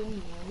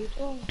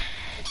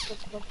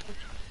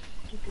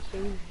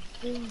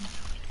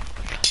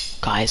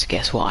 Guys,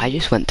 guess what? I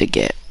just went to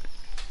get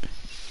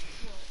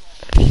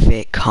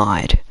thick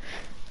hide.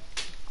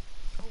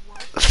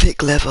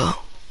 Thick leather.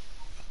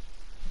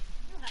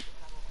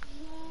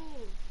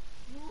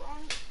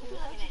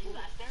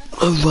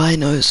 Oh,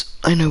 rhinos.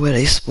 I know where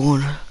they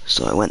spawn,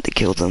 so I went to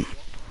kill them.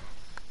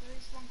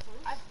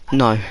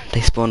 No,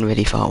 they spawn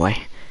really far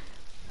away.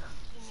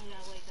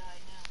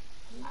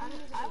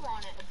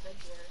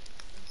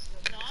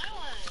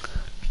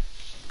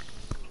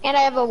 And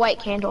I have a white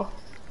candle.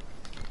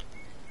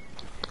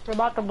 What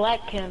about the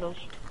black candles?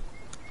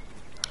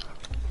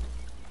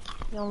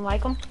 You don't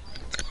like them?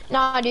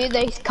 Nah, dude,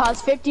 they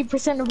cause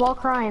 50% of all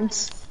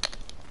crimes.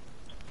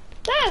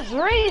 That's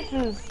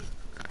racist.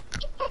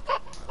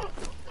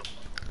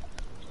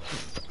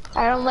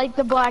 I don't like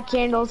the black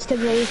candles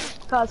because they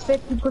cause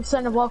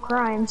 50% of all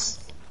crimes.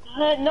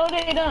 No,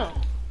 they don't.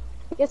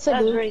 Yes, I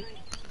That's do. racist.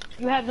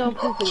 You have no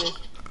proof of this.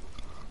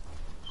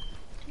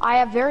 I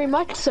have very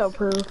much so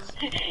proof.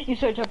 You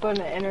search up on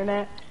the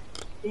internet.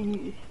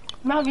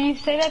 Mom, you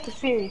say that to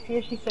Siri. See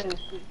if she says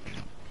it.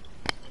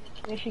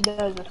 If she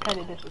does, it's kind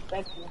of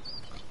disrespectful.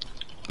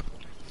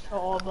 For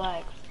all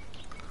blacks.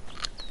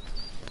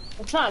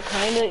 It's not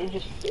kinda,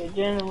 it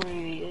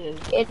generally is.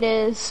 It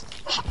is.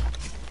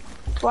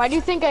 Why do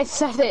you think I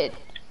said it?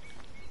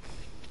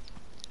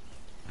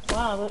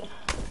 Wow,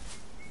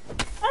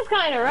 that's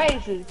kinda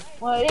racist.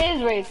 Well, it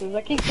is racist.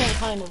 I keep saying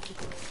kind of.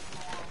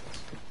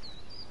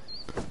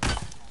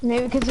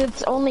 Maybe because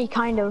it's only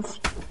kind of.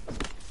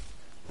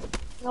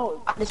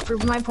 No, I just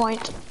proved my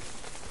point.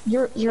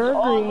 You're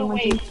all the agreeing with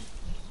way. me.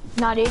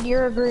 Not it,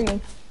 you're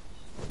agreeing.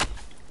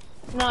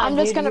 No, I'm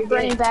just dude, gonna you're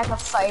bring good. back a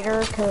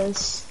fighter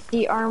because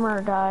the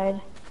armor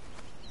died.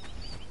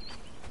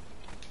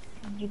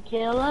 Did you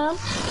kill him?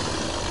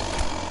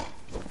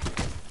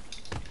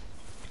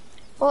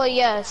 Well,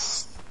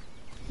 yes.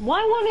 Why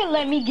won't it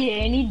let me get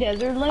any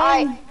desert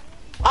land?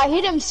 I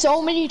hit him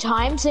so many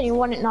times and he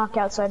wouldn't knock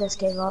out, so I just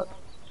gave up.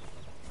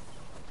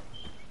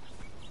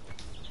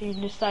 So you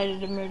decided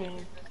to murder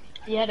him.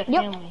 He had a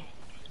Yep. family.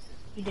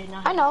 He did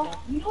not I have know. a family.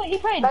 You know what? He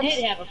probably That's-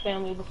 did have a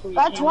family before you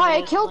That's came why to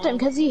I this killed him, land.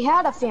 because he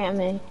had a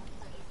family.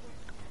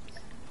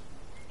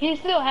 He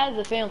still has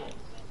a family.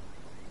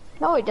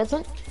 No, he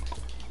doesn't.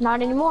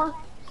 Not anymore.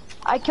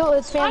 I killed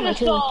his I family just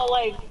too. saw,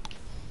 like...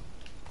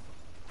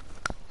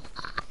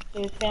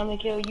 Did his family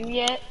kill you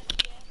yet?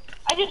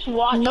 I just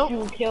watched Nope.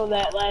 you kill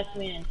that last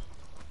man.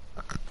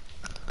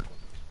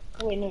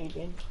 Oh wait, no you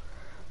didn't.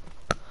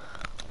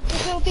 You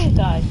killed these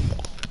guys.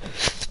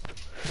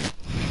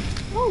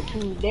 Don't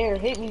you dare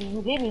hit me.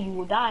 You hit me, you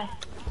will die.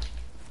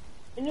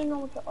 I didn't know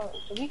what the archer.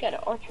 So we got an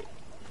archer.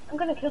 I'm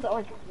gonna kill the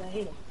archer because I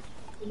hate him.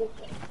 He looks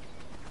like.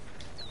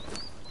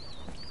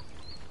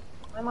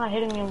 Why am I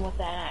hitting him with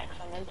that axe?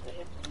 I meant to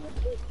hit him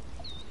with this.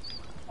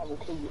 I will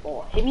kill you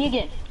all. Hit me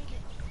again.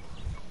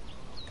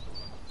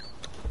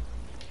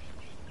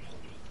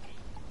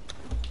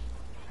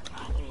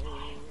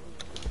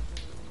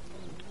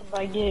 If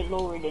I get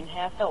lower than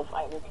half health,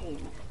 I will kill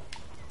you.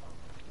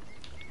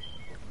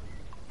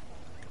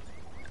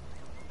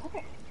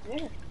 Okay,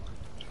 there.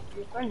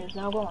 Your friend is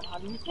now gone. How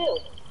do you feel?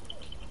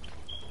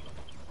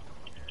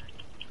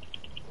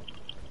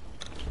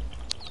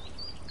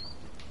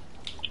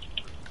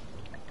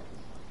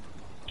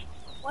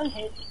 One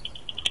hit.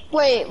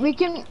 Wait, we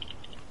can...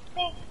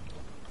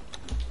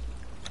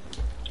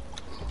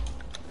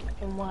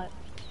 And what?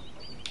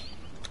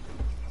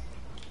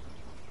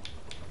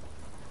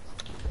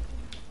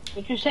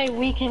 Would you say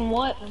we can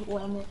what?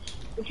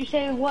 Would you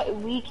say what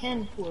we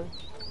can for?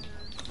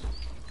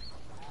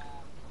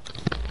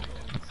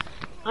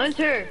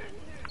 Hunter!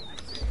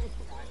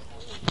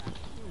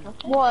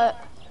 What?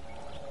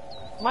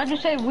 Why'd you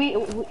say we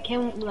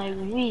can, like,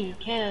 we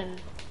can?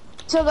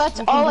 So that's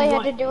We can all do I had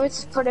what? to do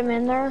is put him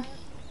in there?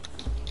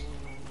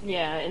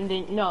 Yeah, and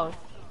then, no.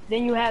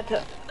 Then you have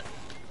to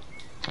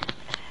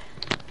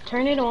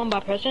turn it on by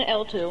pressing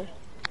L2.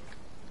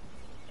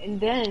 And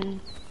then,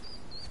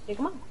 take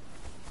them out.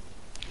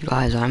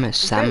 Guys, I'm a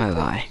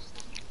samurai.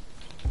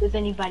 Does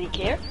anybody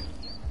care?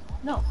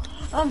 No.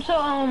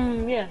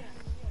 Yeah.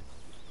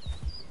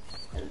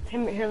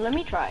 Here, let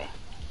me try.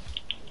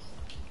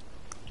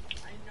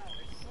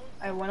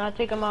 Alright, when I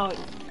take them out.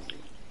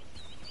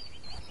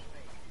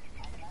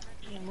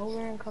 Yeah,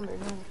 nowhere encumbered,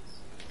 no.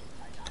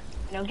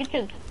 Now get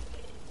your...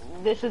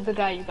 This is the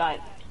guy you got.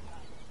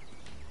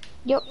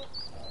 Yep.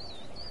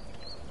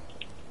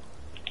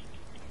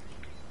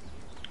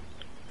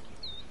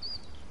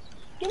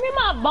 Give me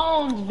my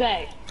bones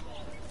back.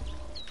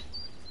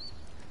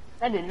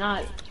 That did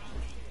not.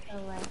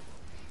 Alright.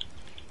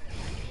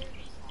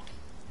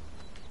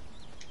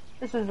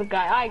 This is the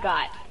guy I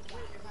got.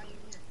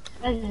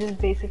 This is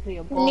basically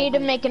a We ball. need to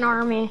make an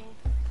army.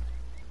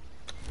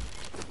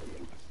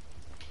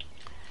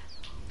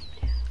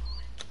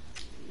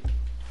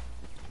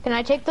 Can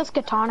I take this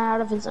katana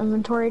out of his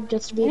inventory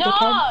just to be a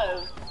dickhead?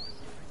 No!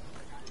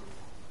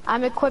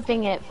 I'm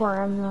equipping it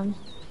for him then.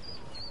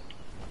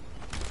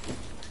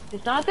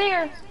 It's not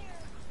there.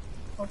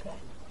 Okay.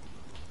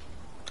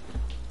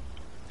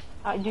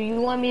 Do you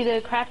want me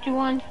to craft you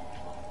one?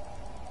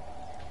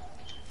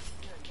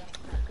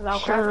 Cause I'll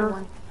craft you Sure.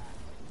 one.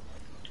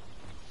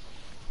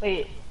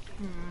 Wait.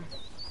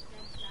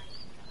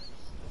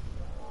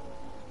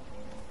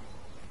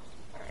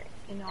 Alright,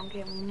 and I'll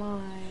get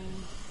mine.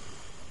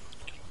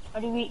 How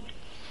do we?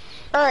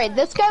 Alright,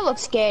 this guy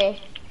looks gay.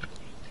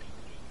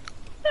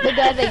 The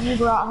guy that you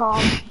brought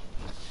home.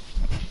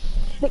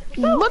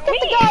 Look at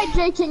the guy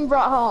J. King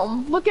brought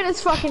home. Look at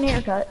his fucking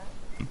haircut.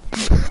 How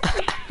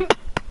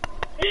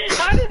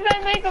does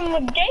that make him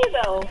look gay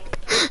though?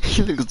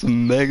 He looks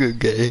mega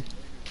gay.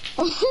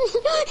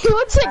 He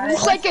looks like,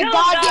 Alright, like a let's go,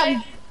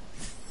 goddamn...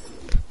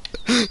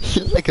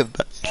 He's like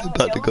he's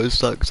about to go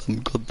suck some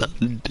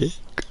goddamn dick.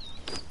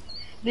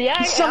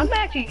 Yeah, I'm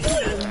actually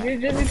good. You're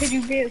just because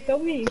you being so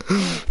mean.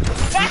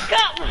 Back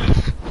up!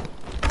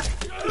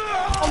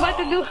 I'm about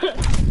to do.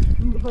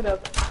 Hold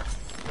up.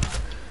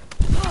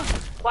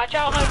 Watch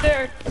out,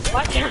 Hunter!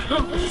 Watch out!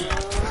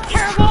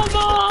 Terrible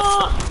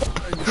ball!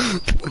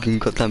 Fucking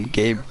goddamn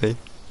gay boy.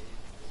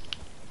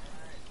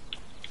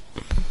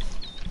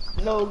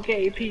 No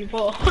gay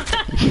people.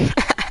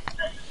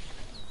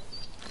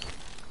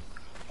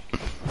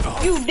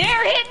 You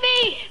dare hit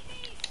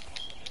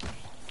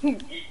me!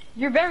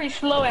 You're very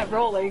slow at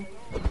rolling.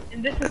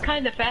 And this is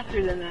kind of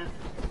faster than that.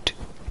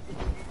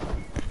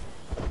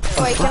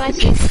 Wait, can I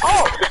see?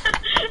 Oh!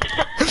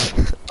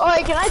 Oh,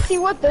 wait, can I see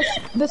what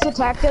this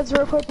attack does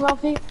real quick,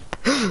 Melfi?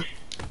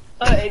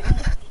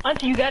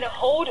 Hunter, you gotta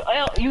hold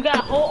L, you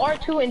gotta hold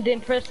R2 and then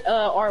press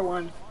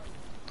R1.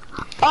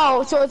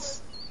 Oh, so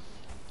it's...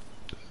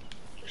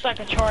 It's like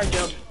a charge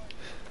up.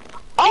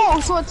 Oh,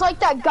 so it's like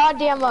that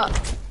goddamn,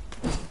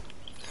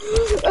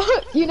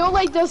 You know,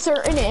 like those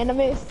certain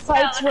anime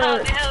fights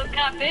where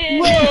Helicopter in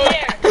the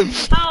air.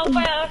 How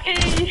about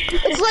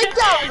it's like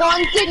that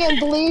one thing in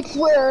Bleach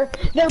where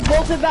they're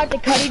both about to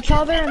cut each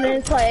other, and then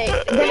it's like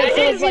then it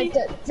feels like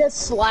the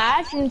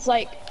slash, and it's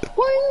like,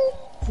 wing.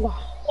 Why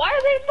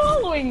are they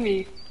following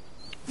me?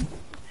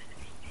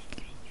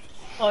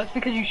 Oh, it's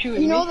because you shoot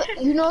me.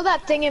 You know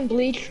that thing in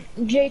Bleach,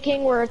 J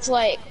King, where it's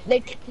like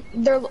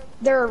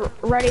they're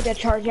ready to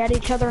charge at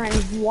each other,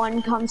 and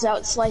one comes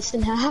out sliced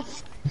in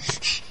half.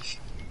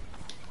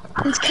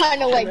 It's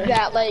kind of like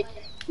that, like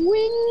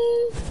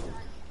wing.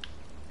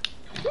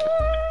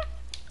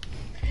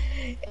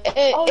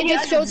 It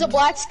just shows a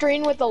black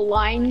screen with a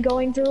line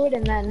going through it,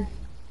 and then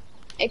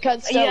it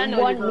cuts to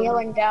one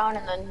kneeling down,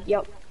 and then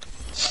yep.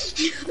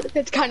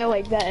 It's kind of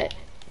like that.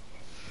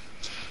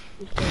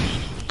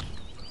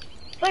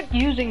 It's like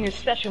using your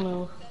special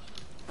move.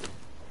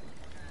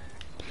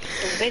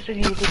 So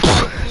basically, you just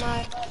cut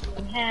my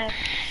in half.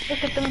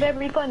 Look at them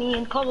very funny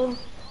and color.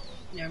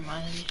 Never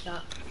mind, let me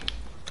stop.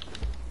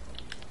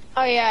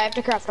 Oh yeah, I have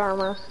to craft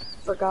armor.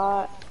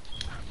 Forgot.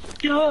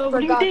 Duh, what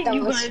do you think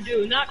you gonna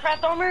do? Not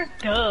craft armor?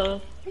 Duh.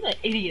 You're an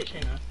idiot,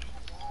 Hannah.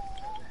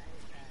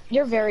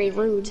 You're very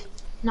rude.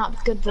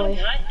 Not good boy.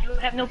 No, you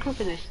have no proof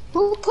of this.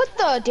 Who put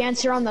the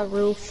dancer on the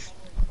roof?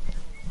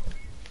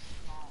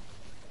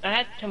 I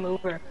had to move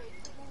her.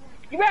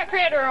 You gotta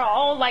create her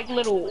own like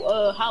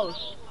little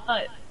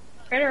hut.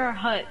 Create her a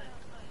hut.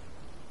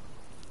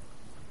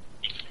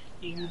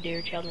 Do you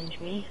dare challenge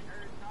me?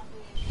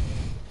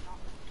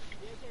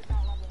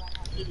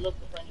 He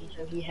looked funny,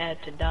 so he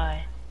had to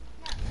die.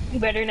 You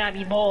better not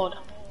be bald.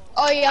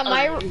 Oh yeah,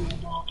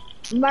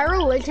 my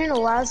religion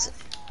allows.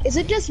 Is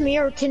it just me,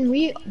 or can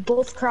we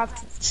both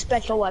craft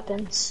special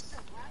weapons?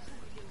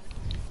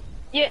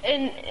 Yeah,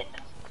 and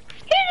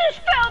he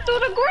just fell through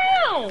the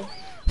ground.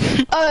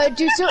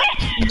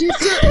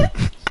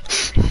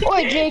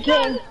 Oi,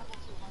 JK.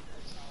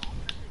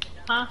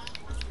 Huh?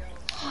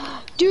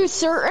 Do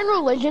certain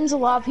religions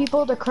allow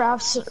people to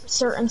craft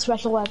certain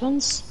special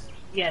weapons?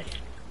 Yes.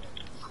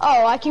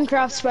 Oh, I can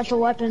craft special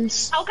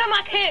weapons. How come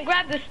I can't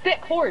grab the stick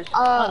horse?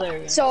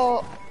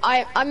 So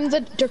I'm the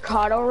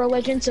Ducato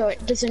religion. So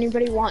does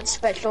anybody want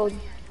special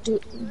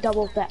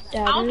double daggers?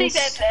 I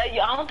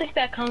don't think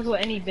that comes with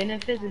any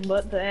benefits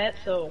but that.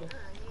 So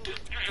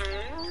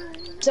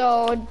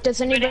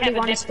does anybody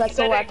want a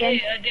special weapon?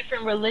 Get a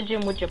different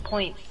religion with your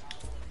points.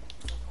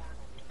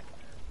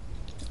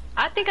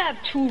 I think I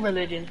have 2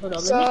 religions. Hold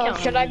on, let me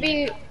count. Should I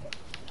be?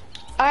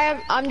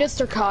 I'm just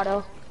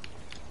Ducato.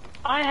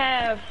 I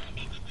have.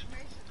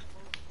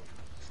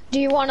 Do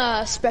you want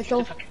a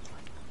special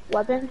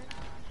weapon?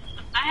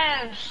 I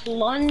have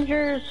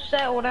Slunger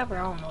set, whatever.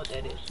 I don't know what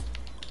that is.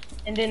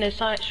 And then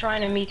it's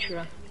Shrine of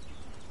Mitra.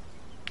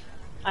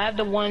 I have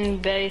the one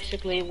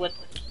basically with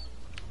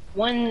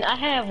one. I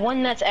have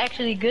one that's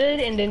actually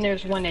good, and then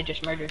there's one that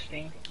just murders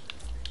things.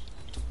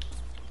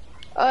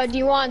 Do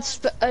you want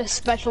a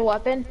special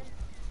weapon?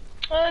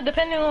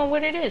 Depending on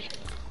what it is.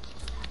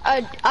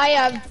 I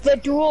have the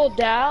dual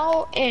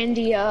Dow and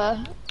the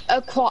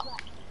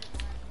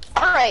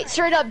Alright,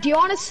 straight up, do you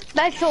want a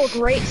special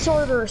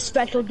greatsword or a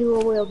special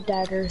dual wield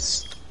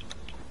daggers?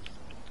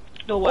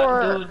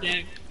 Dual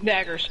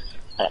daggers.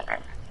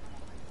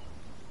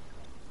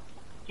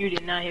 You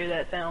did not hear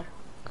that sound.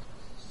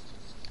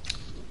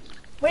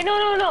 Wait,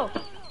 no.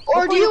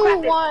 Or do you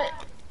want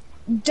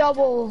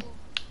double?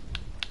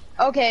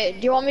 Okay,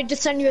 do you want me to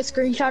send you a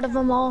screenshot of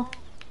them all?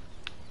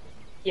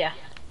 Yeah.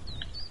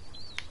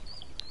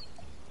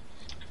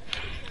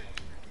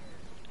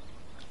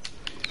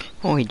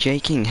 Oi, J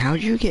King,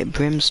 how'd you get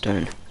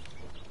brimstone?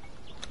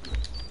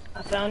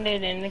 I found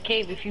it in the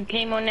cave. If you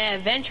came on that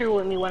adventure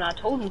with me when I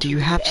told you. Do you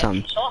have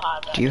some?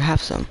 Do you have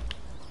some?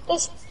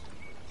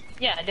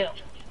 Yeah, I do.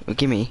 Well,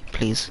 give me,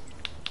 please.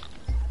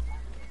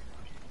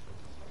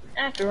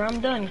 After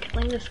I'm done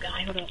killing this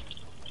guy, hold up.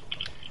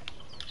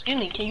 Excuse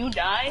me, can you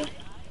die?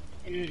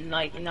 And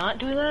like not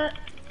do that?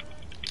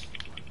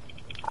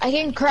 I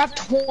can craft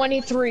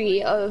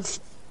 23 of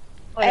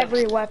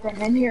every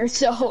weapon in here,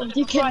 so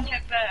you can.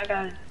 Check that, I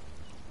got it.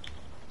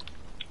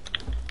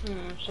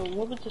 So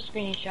what was the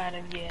screenshot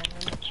again?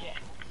 Let me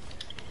check.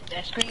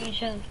 That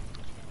screenshot.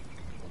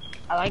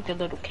 I like the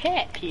little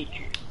cat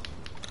picture.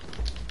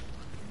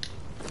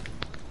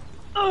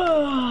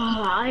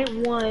 I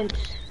want.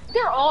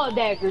 They're all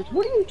daggers.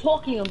 What are you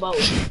talking about?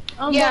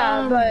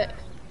 Yeah, but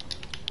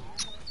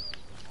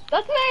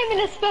that's not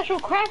even a special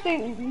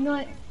crafting.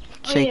 Not.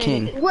 J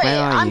King, wait, where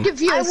are I'm you?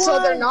 confused.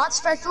 So they're not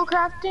special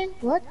crafting?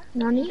 What?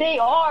 Nani? They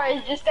are.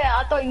 It's just that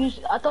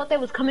I thought that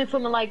was coming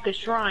from like the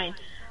shrine.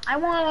 I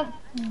want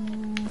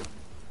to.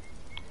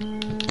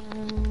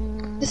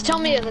 Just tell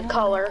me the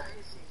color.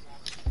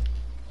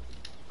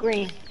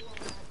 Green.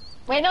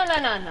 Wait, no.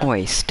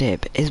 Oi,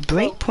 Stib, is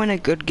Breakpoint a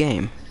good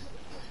game?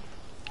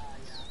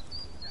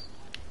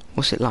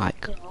 What's it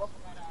like?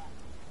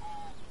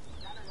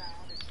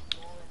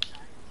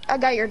 I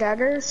got your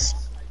daggers.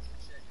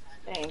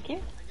 Thank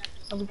you.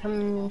 I'll be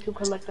coming to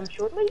collect them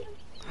shortly.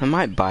 I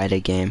might buy the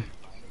game.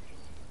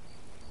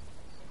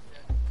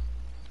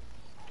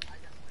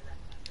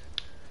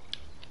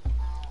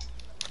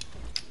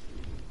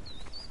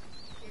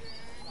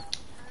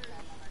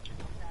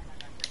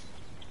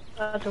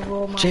 About to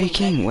roll my J way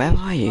King, back. where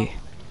are you?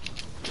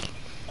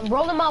 I'm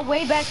rolling my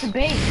way back to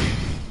base.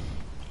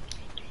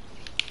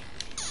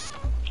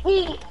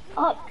 We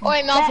up.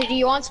 Oi, Malfi, do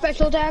you want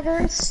special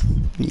daggers?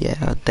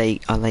 Yeah,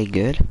 are they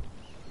good?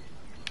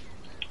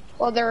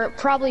 Well, they're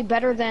probably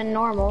better than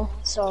normal,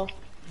 so.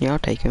 Yeah, I'll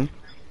take them.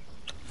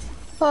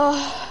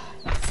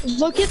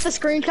 Look at the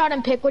screenshot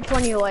and pick which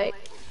one you like.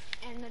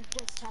 And then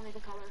just tell me the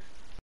color.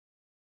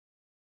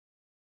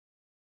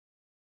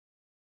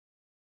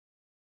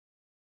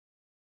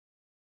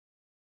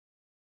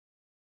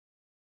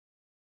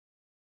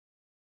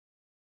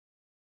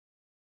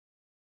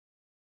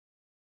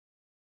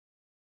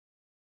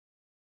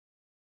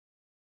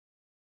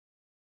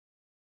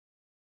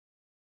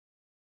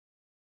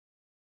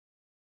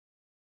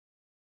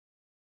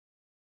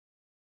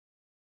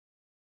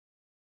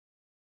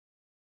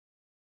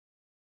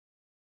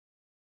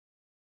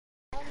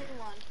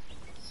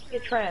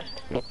 Get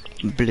trashed.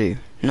 Blue.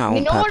 No, I You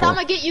want know what? purple. I'm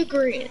gonna get you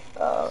green.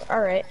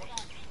 Alright.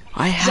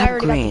 I I have already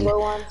got the green. blue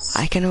ones.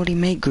 I can already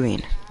make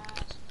green.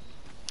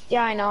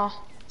 Yeah, I know.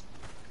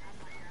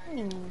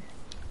 You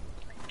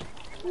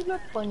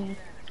look funny.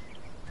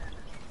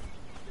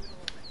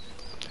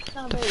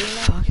 What the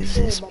fuck is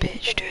this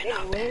bitch doing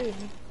up here?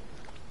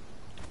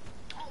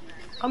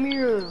 Come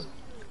here.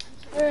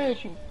 Hey,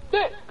 she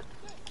thick.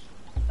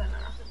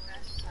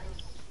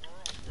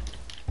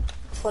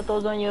 Put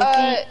those on your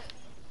feet.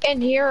 In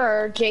here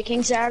are J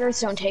King's daggers,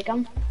 don't take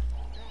them.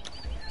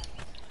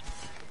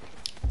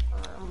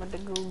 I'm about to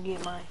go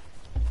get mine.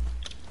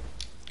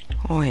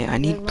 Oh wait, I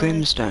need Where's mine?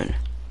 brimstone.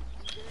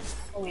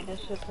 Oh wait,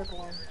 that's the purple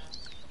one.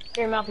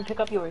 Here, Malcolm, pick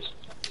up yours.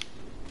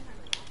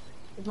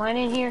 Is mine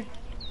in here?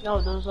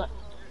 No, those are...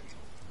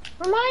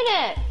 Where mine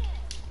at?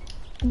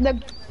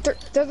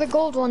 They're the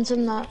gold ones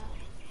in that.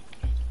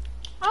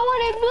 I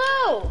want it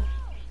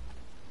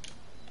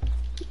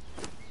blue!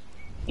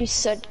 You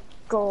said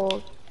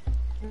gold.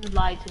 You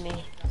lied to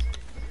me.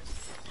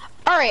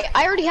 Alright,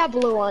 I already have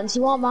blue ones.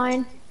 You want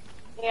mine?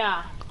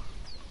 Yeah.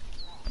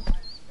 I'm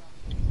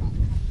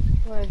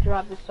gonna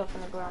drop this stuff on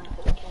the ground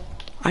so I can...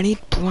 I need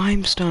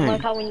brimstone.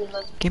 Like how when you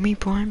look... Give me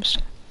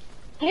brimstone.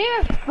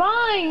 You're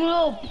fine, you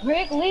little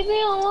prick. Leave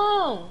me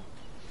alone.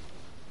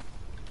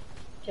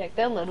 Check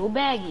that little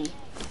baggie.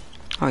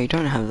 Oh, you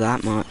don't have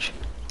that much.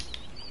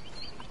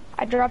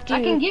 I dropped you.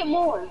 I can get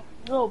more.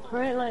 Little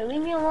prick, like,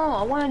 leave me alone.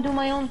 I want to do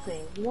my own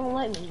thing. You won't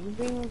let me. You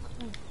bring me...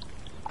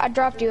 I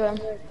dropped you him.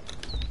 They're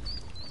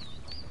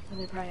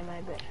probably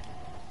my bed.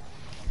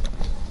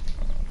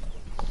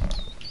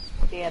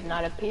 They have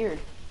not appeared.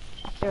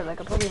 They're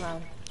like a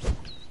Pokemon.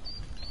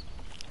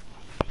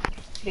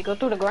 They go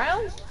through the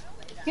ground?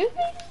 Excuse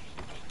me?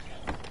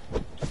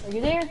 Are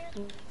you there?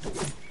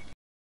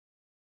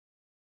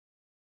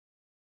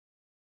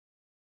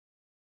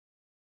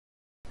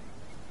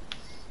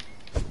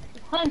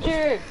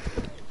 Hunter!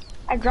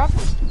 I dropped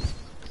them.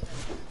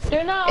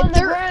 They're not on the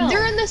ground!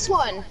 They're in this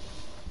one.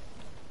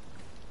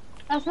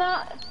 That's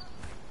not...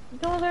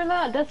 No, they're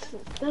not. That's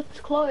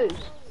closed.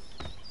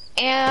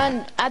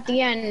 And at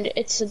the end,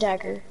 it's the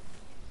dagger.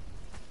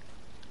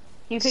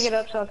 You pick it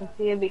up so I can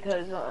see it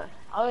because,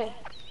 I'll...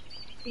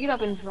 Pick it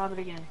up and drop it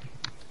again.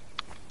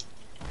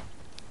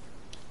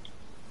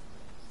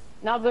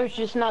 Now there's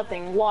just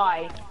nothing.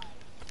 Why?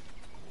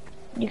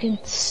 You can...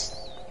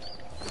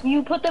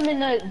 You put them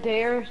in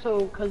there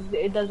so, cause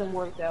it doesn't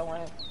work that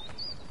way.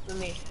 For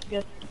me. I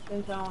guess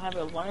since I don't have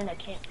it learned, I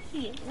can't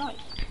see it. Nice.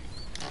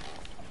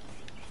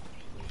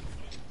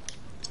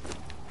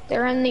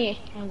 They're in the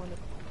I wanna...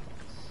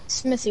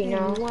 smithy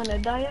now. You wanna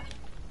die?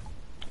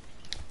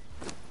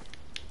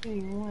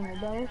 You wanna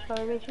die of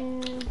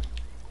starvation?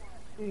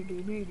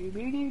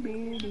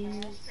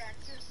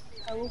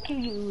 I will kill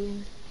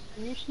you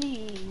in your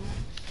sleep.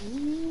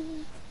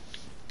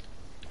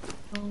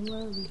 Don't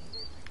worry.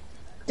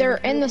 They're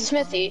in the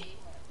smithy.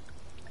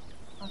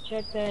 I'll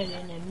check that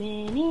in a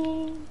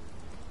minute.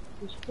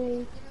 Just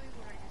wait.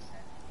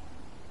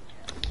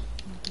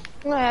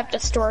 I'm gonna have to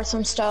store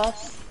some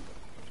stuff.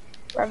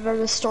 Wherever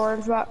the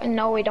storage box.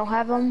 No, we don't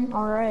have them.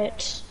 All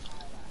right.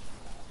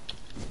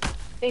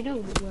 They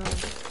do.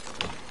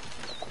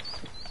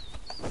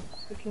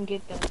 We can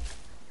get them.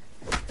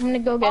 I'm gonna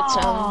go get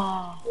some.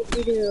 Ah. What do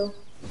you do?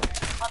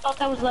 I thought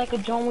that was like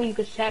a zone where you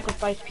could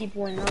sacrifice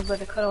people in order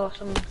to cut off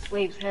some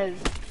slaves' heads.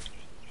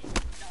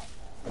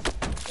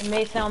 It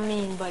may sound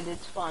mean, but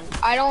it's fun.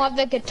 I don't have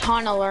the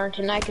katana learned,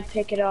 and I could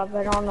pick it up.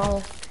 I don't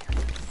know.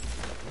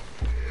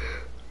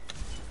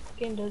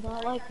 Game does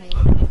not like me.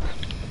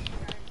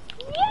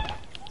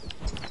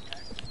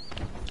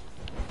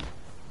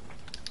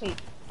 Wait.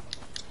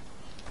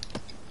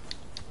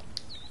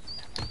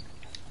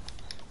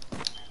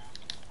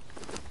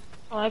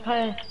 Oh, I'm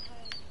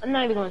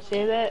not even gonna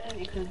say that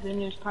because then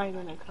there's probably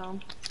gonna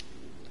come.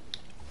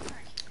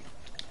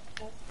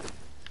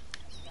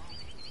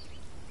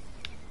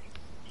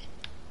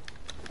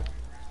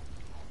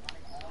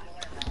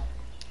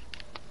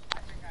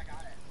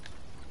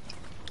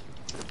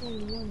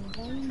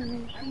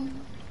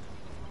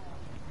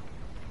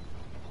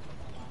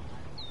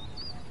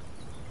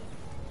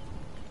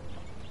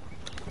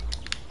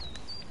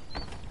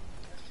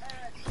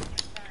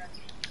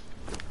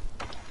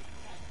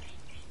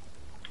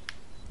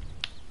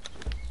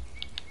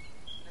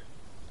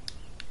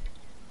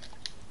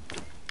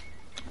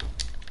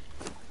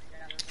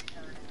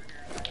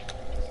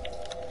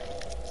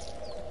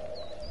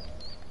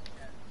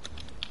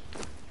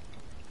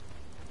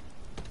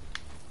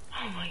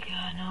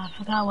 I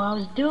forgot what I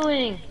was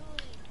doing.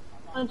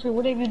 Hunter,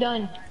 what have you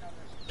done?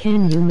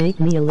 Can you make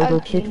me a little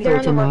kit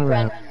they're for on the work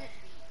tomorrow? bed.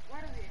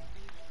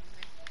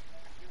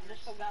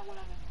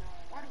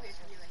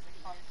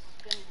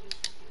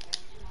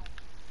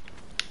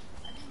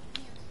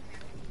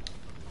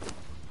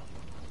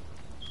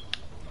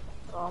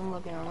 Oh, I'm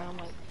looking around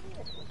like,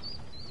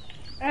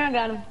 I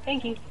got him.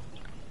 Thank you.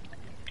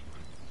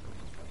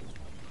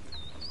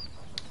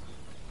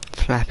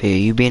 Flappy, are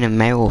you being a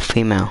male or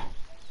female?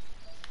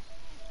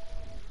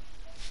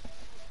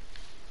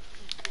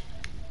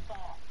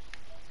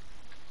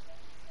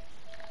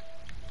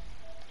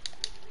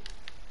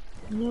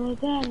 You know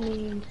what that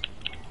means?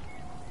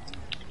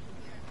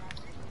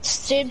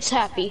 Stib's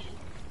happy.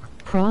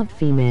 Prod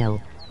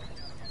female.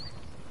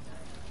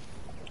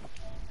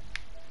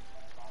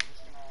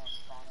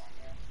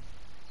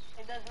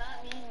 It does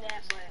not mean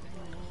that,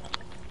 but...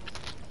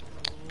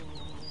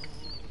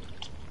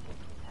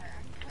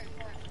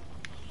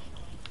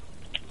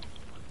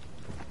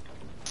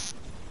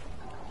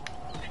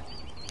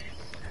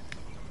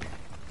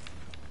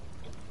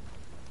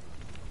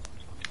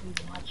 We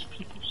watch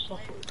people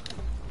suffer.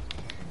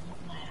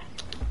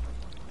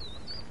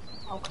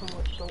 How come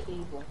we're so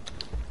evil?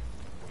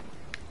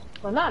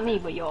 Well, not me,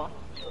 but y'all.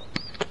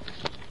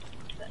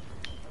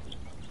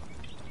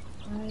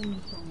 I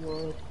need some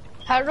wood.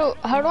 How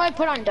do I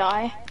put on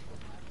dye?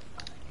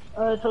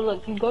 So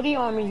look, you go to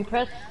your armor, you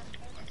press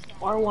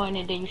R1,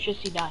 and then you should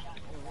see die.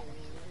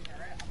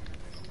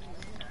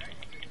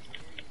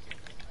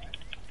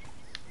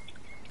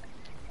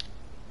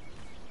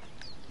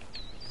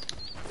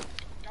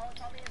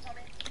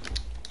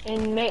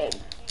 And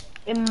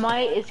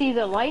it's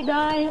either light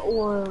dye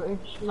or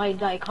it's light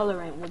dye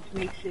colorant, which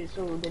makes it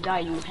so the dye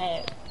you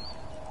have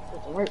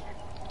doesn't work.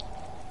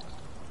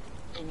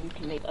 And you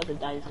can make other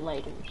dyes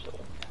lighter, so.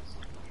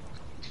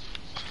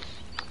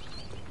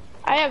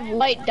 I have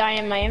light dye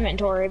in my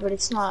inventory, but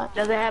it's not.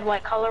 Does it have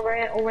like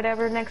colorant or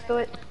whatever next to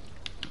it?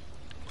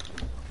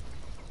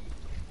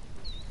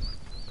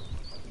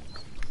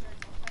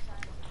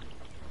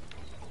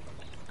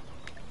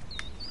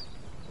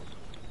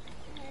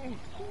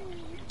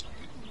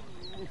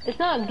 It's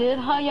not good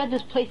how y'all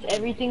just place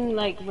everything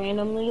like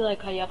randomly,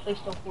 like how y'all place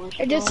the horse.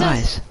 It just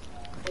Guys,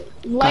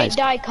 light Guys.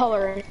 dye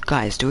color.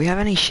 guys, do we have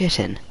any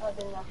shitting? Oh,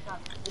 then that's not.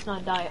 It's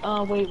not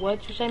dye. Wait,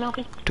 what you say,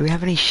 Malcolm? Do we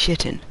have any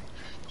shitting?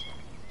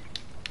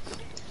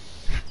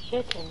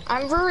 Shitting.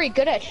 I'm very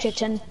good at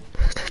shitting.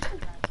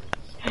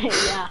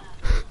 Yeah.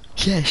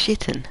 Yeah,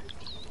 shitting.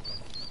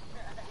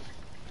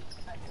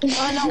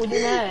 Oh no, we do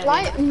that.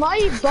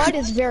 My butt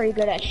is very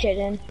good at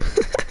shitting.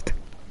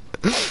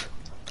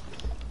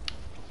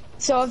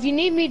 So if you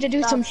need me to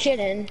do some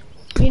shitting,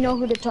 you know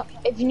who to talk.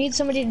 If you need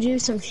somebody to do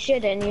some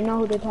shitting, you know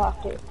who to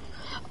talk to.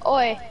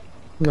 Oi.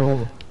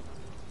 No.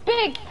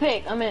 Big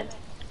pig. I'm in.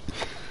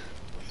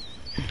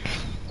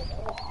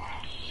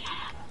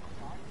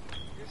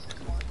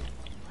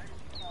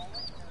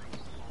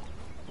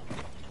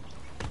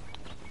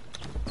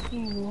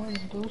 You wanna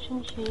do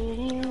some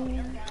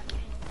shitting?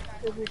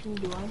 Everything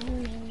do I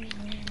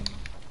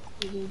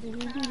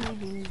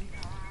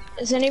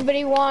Does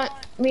anybody want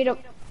me to?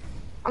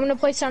 I'm gonna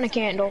place down a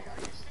candle.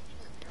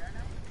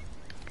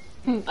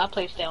 I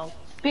place down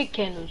big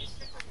candles.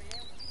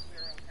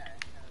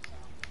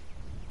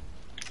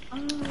 Oh,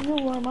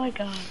 you are my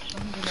god, so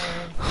I'm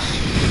gonna...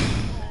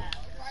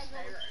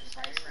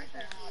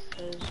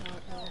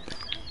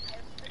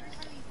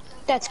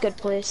 That's good,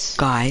 please.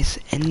 Guys,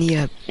 in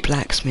the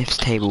blacksmith's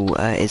table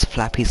is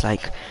Flappy's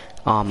like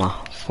armor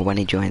for when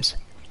he joins.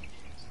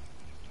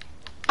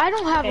 I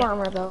don't have Okay.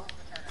 armor though.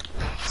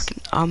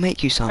 I'll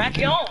make you something.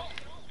 Crack on!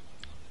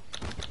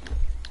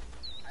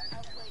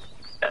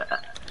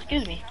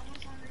 Excuse me.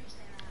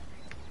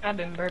 I've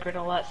been burping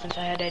a lot since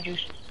I had that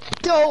juice.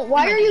 So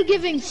why are you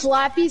giving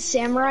Flappy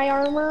samurai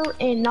armor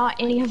and not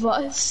any of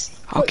us?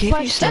 I'll give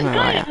you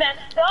samurai. That's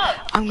messed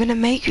up! I'm gonna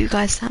make you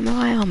guys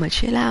samurai armor.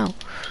 Chill out.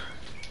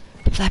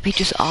 Flappy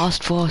just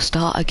asked for a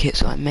starter kit,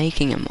 so I'm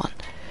making him one.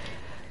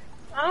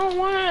 I don't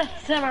want a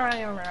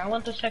samurai armor, I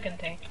want the second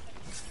thing.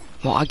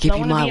 Well, I'll give I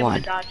you wanna my be able to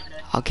one. dodge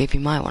that. I'll give you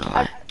my one,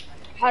 alright?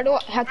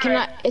 How can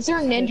I, is there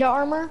ninja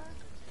armor?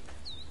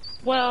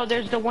 Well,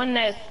 there's the one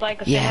that's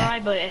like a Yeah. samurai,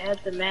 but it has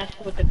the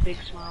mask with the big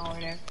smile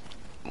on there.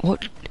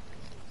 What?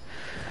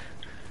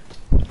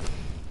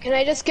 Can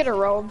I just get a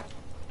robe?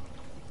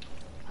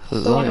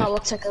 The one that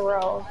looks like a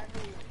robe.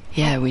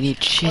 Yeah, we need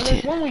Well, shit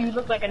there's in. one where you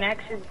look like an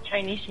accent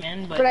Chinese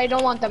man, But I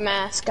don't want the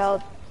mask.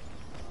 I'll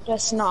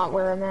just not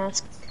wear a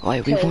mask.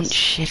 Wait, we want Cause-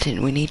 shit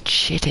in. We need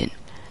shit in.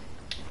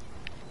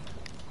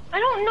 I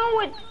don't know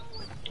what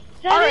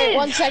that Alright, is.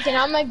 1 second.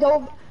 I'm gonna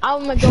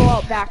go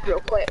out back real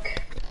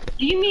quick.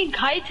 Do you mean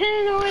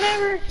chitin or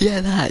whatever?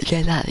 Yeah, that.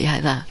 Yeah, that.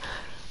 Yeah, that.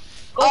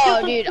 Go kill Oh,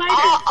 some dude. spiders.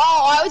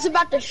 Oh, I was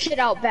about to shit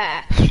out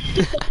back.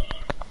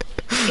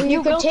 And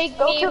you could take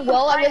go me kill some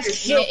while I was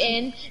spiders,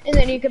 shitting, and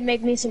then you could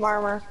make me some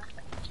armor.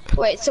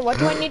 Wait, so what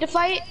do I need to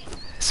fight?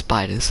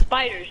 Spiders.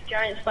 Spiders,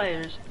 giant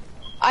spiders.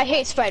 I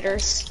hate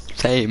spiders.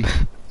 Same.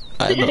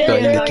 I'm not They're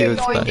going to really kill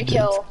annoying to spiders.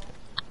 kill.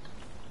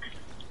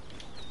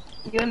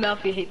 You and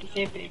Melfi hate the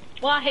same thing.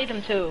 Well, I hate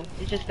them too.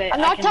 It's just that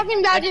I'm not talking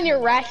about an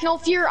irrational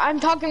fear. I'm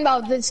talking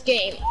about this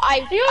game.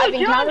 I've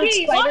encountered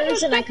junkie!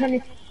 spiders and I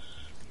couldn't.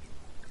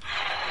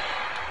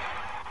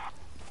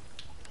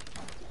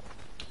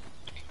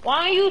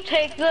 Why you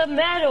take the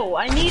medal?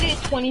 I needed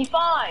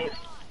 25.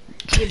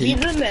 Give me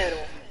the medal.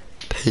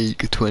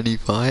 Take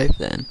 25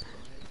 then.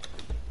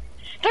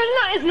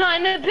 It's not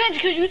in the bench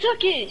because you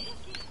took it.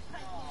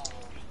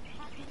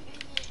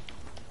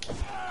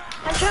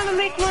 I'm trying to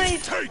make my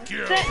set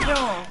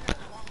jump.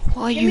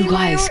 What are you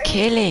guys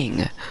killing?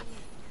 It's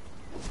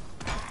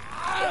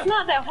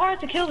not that hard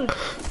to kill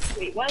this.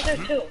 Wait, why is there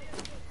two?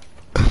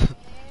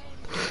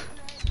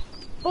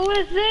 Who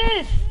is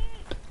this?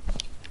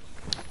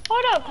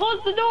 Hold up,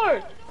 close the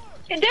door.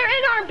 They're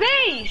in our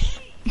base.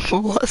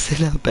 What's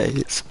in our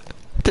base?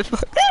 The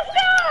fuck? This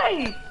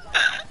guy!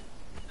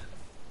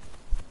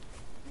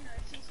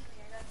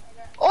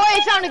 Oh,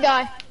 I found a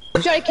guy.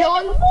 Should I kill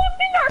him? Walked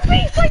in our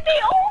base like they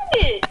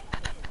owned it.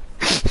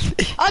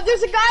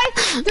 There's a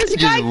guy Just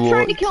trying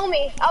to walk. kill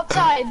me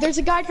outside. There's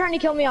a guy trying to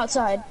kill me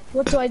outside.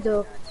 What do I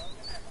do?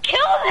 Kill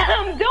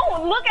them!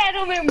 Don't look at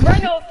them and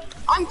run up.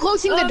 I'm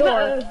closing the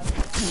door.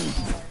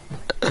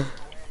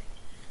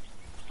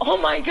 Oh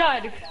my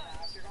god.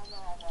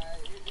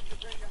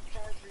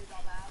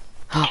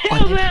 Oh,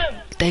 Kill them!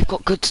 they've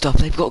got good stuff.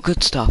 They've got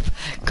good stuff,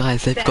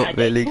 guys. They've got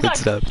really We good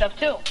got stuff.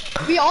 too.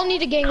 We all need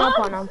to gang up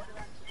on him.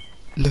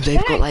 No,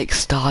 they've got like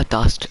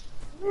stardust.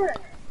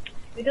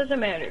 It doesn't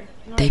matter.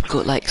 No. They've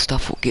got like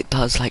stuff that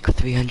does like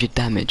 300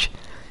 damage.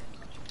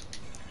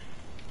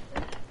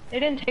 They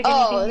didn't take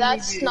Oh, anything.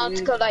 that's not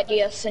a good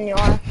idea,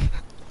 senor.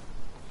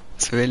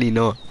 It's really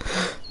not.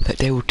 Like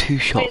they all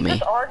two-shot Wait, is me.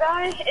 this our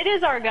guy? It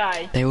is our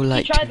guy. They were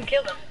like He tried to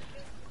kill them.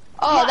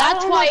 Oh, Yeah,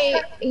 that's I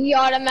why he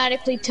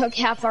automatically took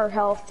half our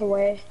health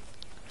away.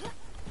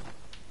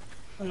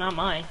 Well, not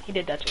mine. He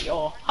did that to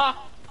y'all.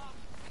 Ha!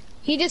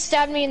 He just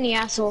stabbed me in the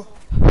asshole.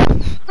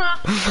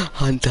 Ha!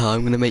 Hunter,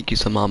 I'm gonna make you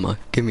some armor.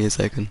 Give me a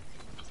second.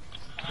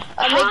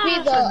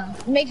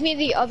 Make me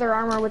the other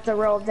armor with the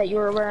robe that you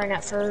were wearing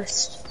at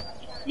first.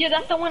 Yeah,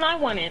 that's the one I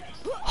wanted.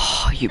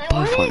 Oh, you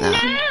both want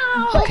that.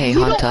 Now! Okay,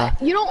 You Hunter.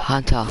 don't-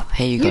 Hunter,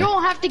 here you You go.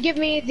 don't have to give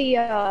me the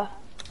I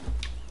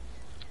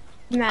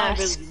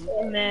mask.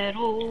 really need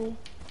metal.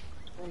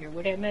 Wonder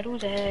where that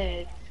metal's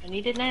at. I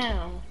need it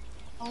now.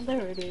 Oh,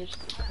 there it is.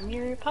 Come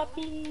here,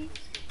 puppy.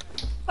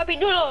 Puppy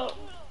doodle.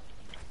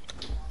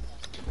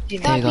 Here you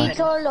go.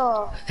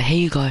 Capitolo. Here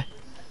you go.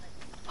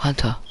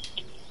 Hunter.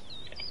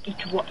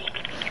 Eat what?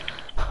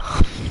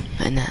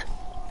 And that.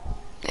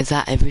 Is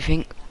that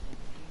everything?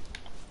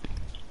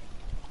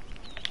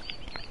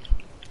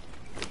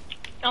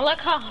 I like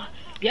how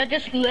y'all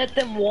just let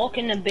them walk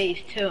in the base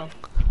too.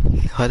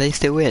 Are they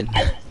still in?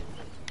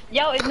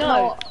 Yo, no.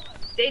 No.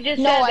 They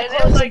just No, said I that they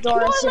closed was the like, door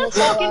come as on, soon let's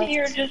as I walk in left.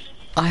 here. Just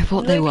I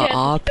thought they Look were at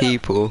our the stuff.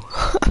 people.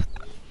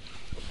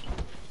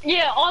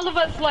 yeah, all of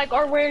us like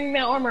are wearing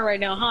that armor right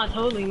now, huh?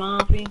 Totally,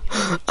 Moppy.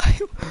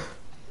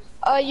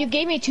 You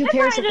gave me 2 That guy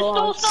pairs just of stole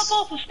gloves. stuff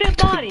off of Stib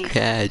body.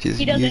 Yeah, just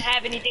He doesn't use...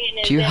 have anything in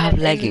his Do you have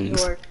his leggings?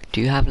 inventory.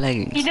 Do you have He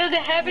leggings?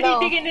 doesn't have No.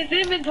 anything in his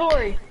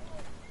inventory.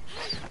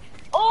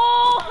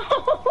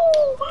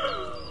 Oh!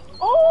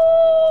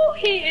 Oh!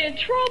 He in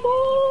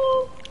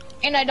trouble!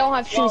 And I don't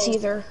have shoes Whoa.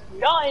 either.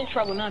 Y'all in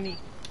trouble, not me.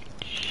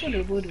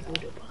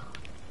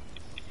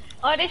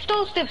 Oh, they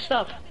stole Stib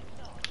stuff.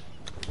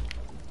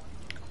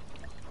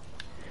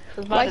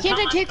 Why can't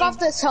I take off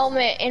this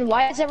helmet and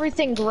why is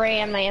everything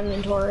gray in my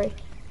inventory?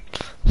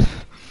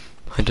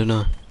 I don't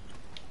know.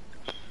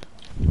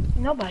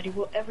 Nobody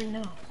will ever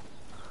know.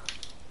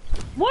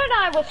 What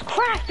I was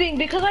crafting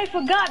because I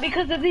forgot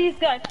because of these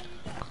guys.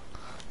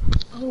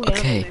 Oh, yeah,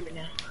 Okay. I remember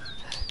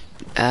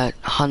now.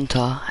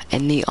 Hunter,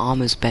 in the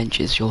armor's bench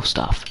is your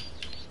stuff.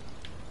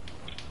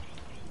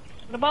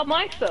 What about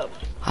my stuff?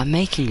 I'm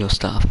making your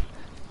stuff.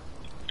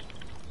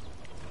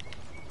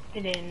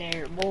 Get in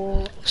there,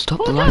 boy. Stop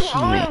Who's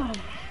rushing me.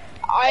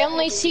 I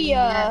only see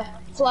a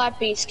flat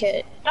beast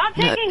kit. Stop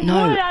No, taking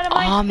no, wood out of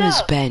my armor's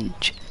stuff.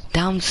 bench.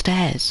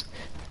 Downstairs.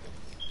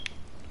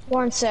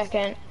 1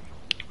 second.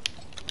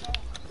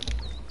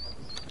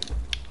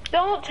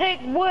 Don't take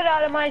wood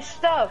out of my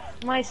stuff,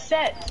 my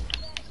set.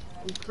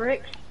 You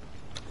prick.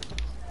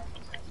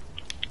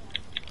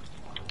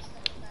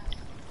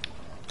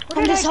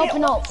 I'm just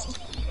helping out.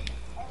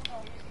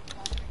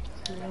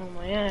 Oh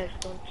my ass,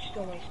 don't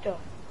steal my stuff.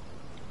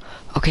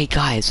 Okay,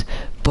 guys,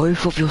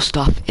 both of your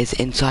stuff is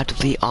inside of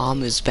the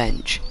armor's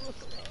bench.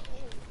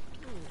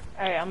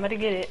 Alright, I'm gonna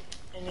get it.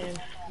 And then in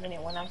a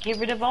minute when I get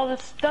rid of all the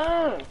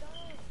stuff.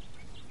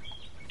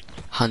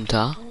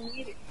 Hunter,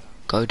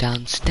 go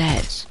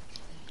downstairs.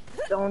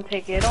 Don't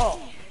take it all.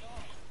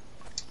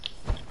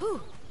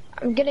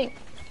 I'm getting.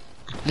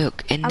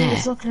 Look, in I'm there.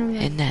 just looking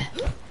at In there.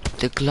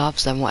 The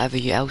gloves and whatever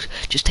you else.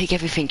 Just take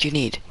everything you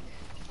need.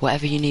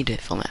 Whatever you need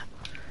it from it.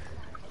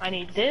 I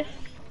need this,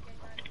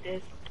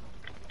 this.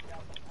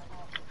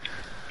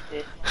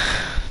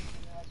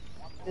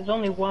 There's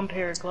only 1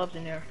 pair of gloves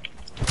in there.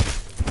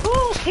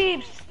 Who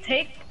keeps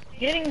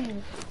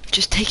getting?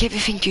 Just take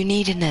everything you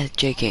need in there,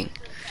 J King.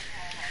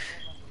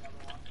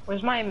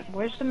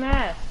 Where's the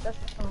mask? That's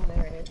the phone.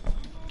 There it is.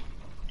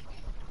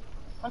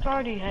 I've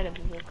already had it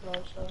be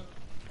close, so.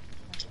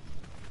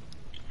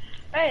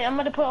 Hey, I'm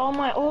gonna put all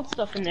my old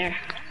stuff in there.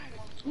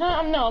 No,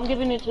 I'm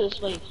giving it to the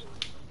slaves.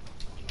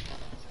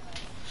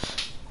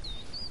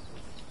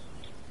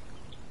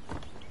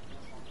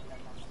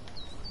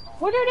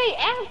 What are they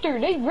after?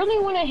 They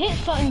really want to hit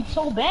something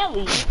so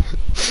badly.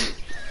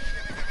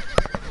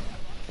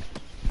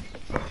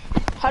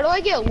 How do I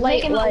get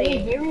light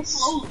light? Very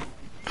close.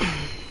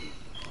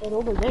 Right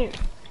over there.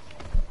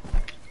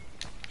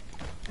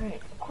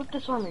 Alright, equip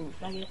this armor, you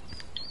faggot.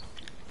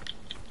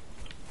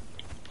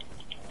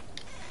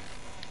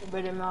 You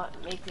better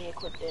not make me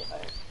equip it.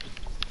 Alright.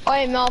 Oh,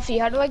 hey, Malfi,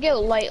 how do I get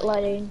light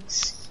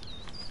lightings?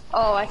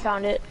 Oh, I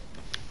found it.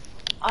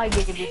 I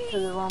gave it to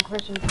the wrong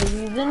person because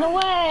he's in the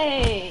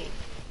way.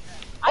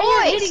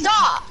 Oh, wait,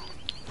 stop!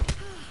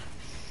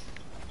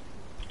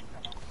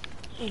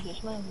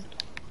 Jesus, man.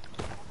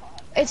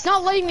 It's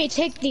not letting me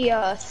take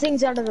the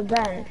things out of the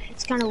bed.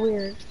 It's kind of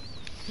weird.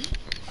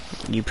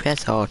 You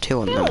press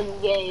R2 on them.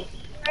 Alright,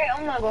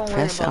 I'm not going to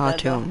worry Press about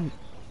R2 that. on.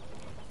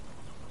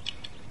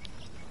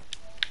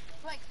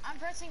 Like, I'm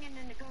pressing it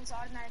and it goes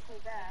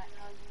automatically back.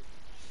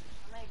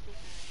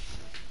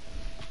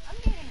 I'm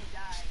getting a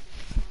die.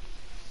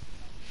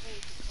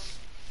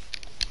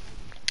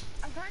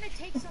 I'm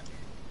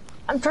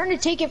trying to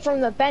take it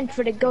from the bench,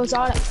 but it goes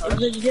on.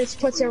 It just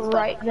puts it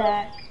right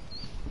back.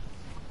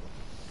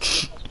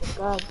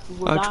 God, you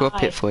will I'll drop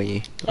die. it for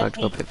you. I'll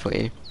drop it for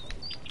you.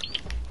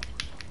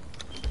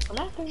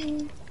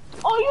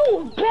 Oh,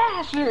 you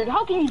bastard!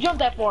 How can you jump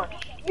that far?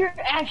 You're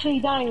actually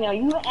dying now.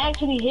 You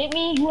actually hit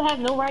me? You have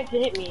no right to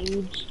hit me.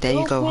 You There you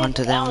go, stupid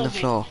Hunter, there on the alligator.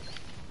 floor.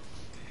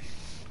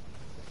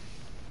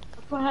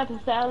 That's what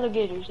happens to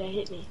alligators that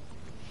hit me.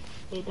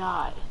 They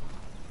die.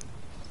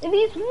 And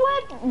these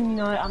what?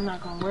 No, I'm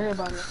not gonna worry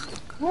about it.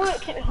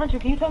 What? Hunter,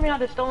 can you tell me how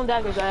the stone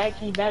daggers are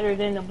actually better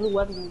than the blue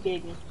weapon you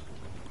gave me?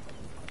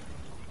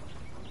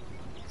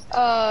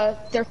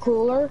 They're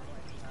cooler.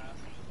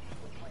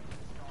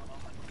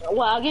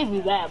 Well, I'll give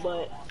you that,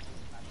 but...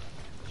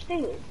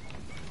 Still.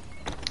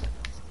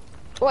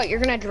 What, you're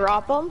gonna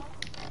drop them?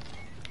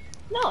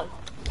 No.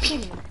 Give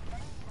me.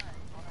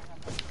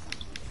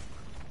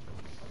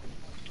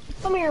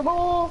 Come here,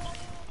 boy.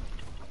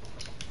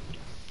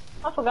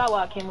 I forgot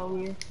why I came over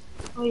here.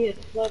 Oh yeah,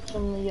 that's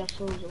some of the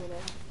yesos over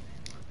there.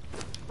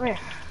 Come here.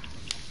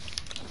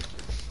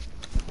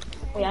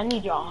 Wait, I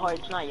need your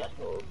hearts, not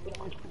yesos.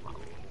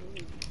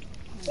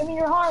 Give me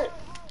your heart.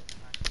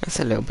 That's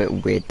a little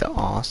bit weird to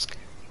ask.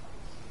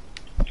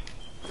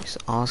 Just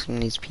asking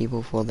these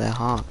people for their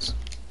hearts.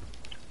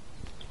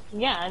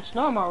 Yeah, it's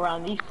normal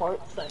around these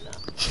parts, I know.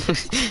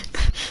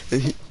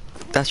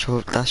 That's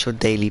your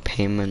daily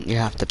payment. You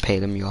have to pay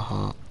them your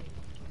heart.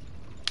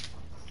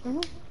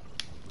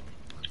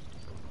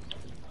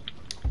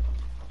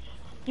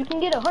 You can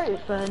get a heart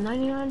for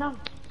 $99.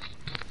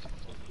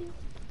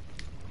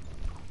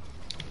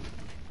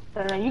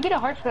 You get a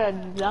heart for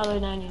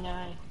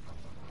 $1.99.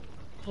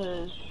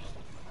 Cause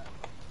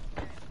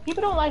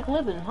people don't like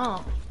living, huh?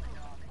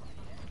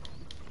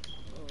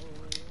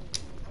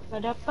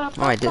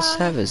 Alright, this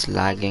server's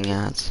lagging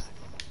ads.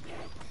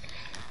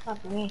 Not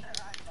for me.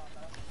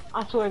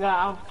 I swear to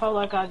God, I felt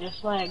like I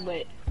just lagged,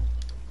 but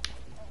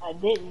I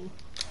didn't.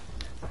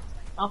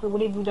 Alfred,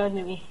 what have you done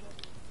to me?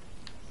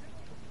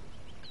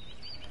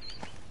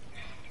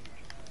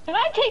 Can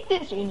I take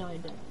this? You know I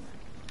didn't.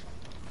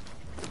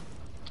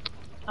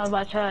 I was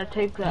about to try to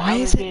take the Why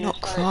is it not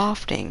heart.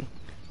 crafting?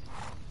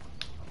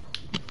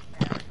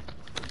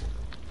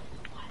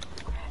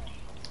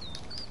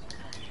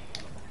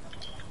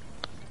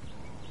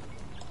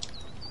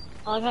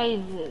 I like how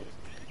you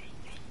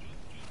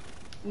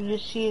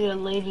just see the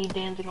lady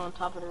dancing on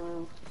top of the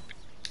roof.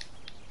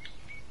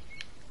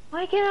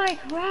 Why can't I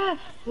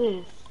craft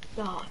this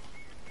stuff?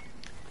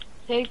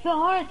 Take the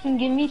hearts and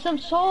give me some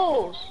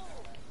souls.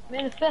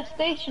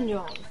 Manifestation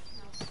drawing.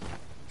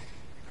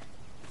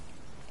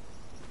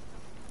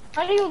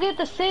 How do you get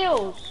the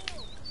sales?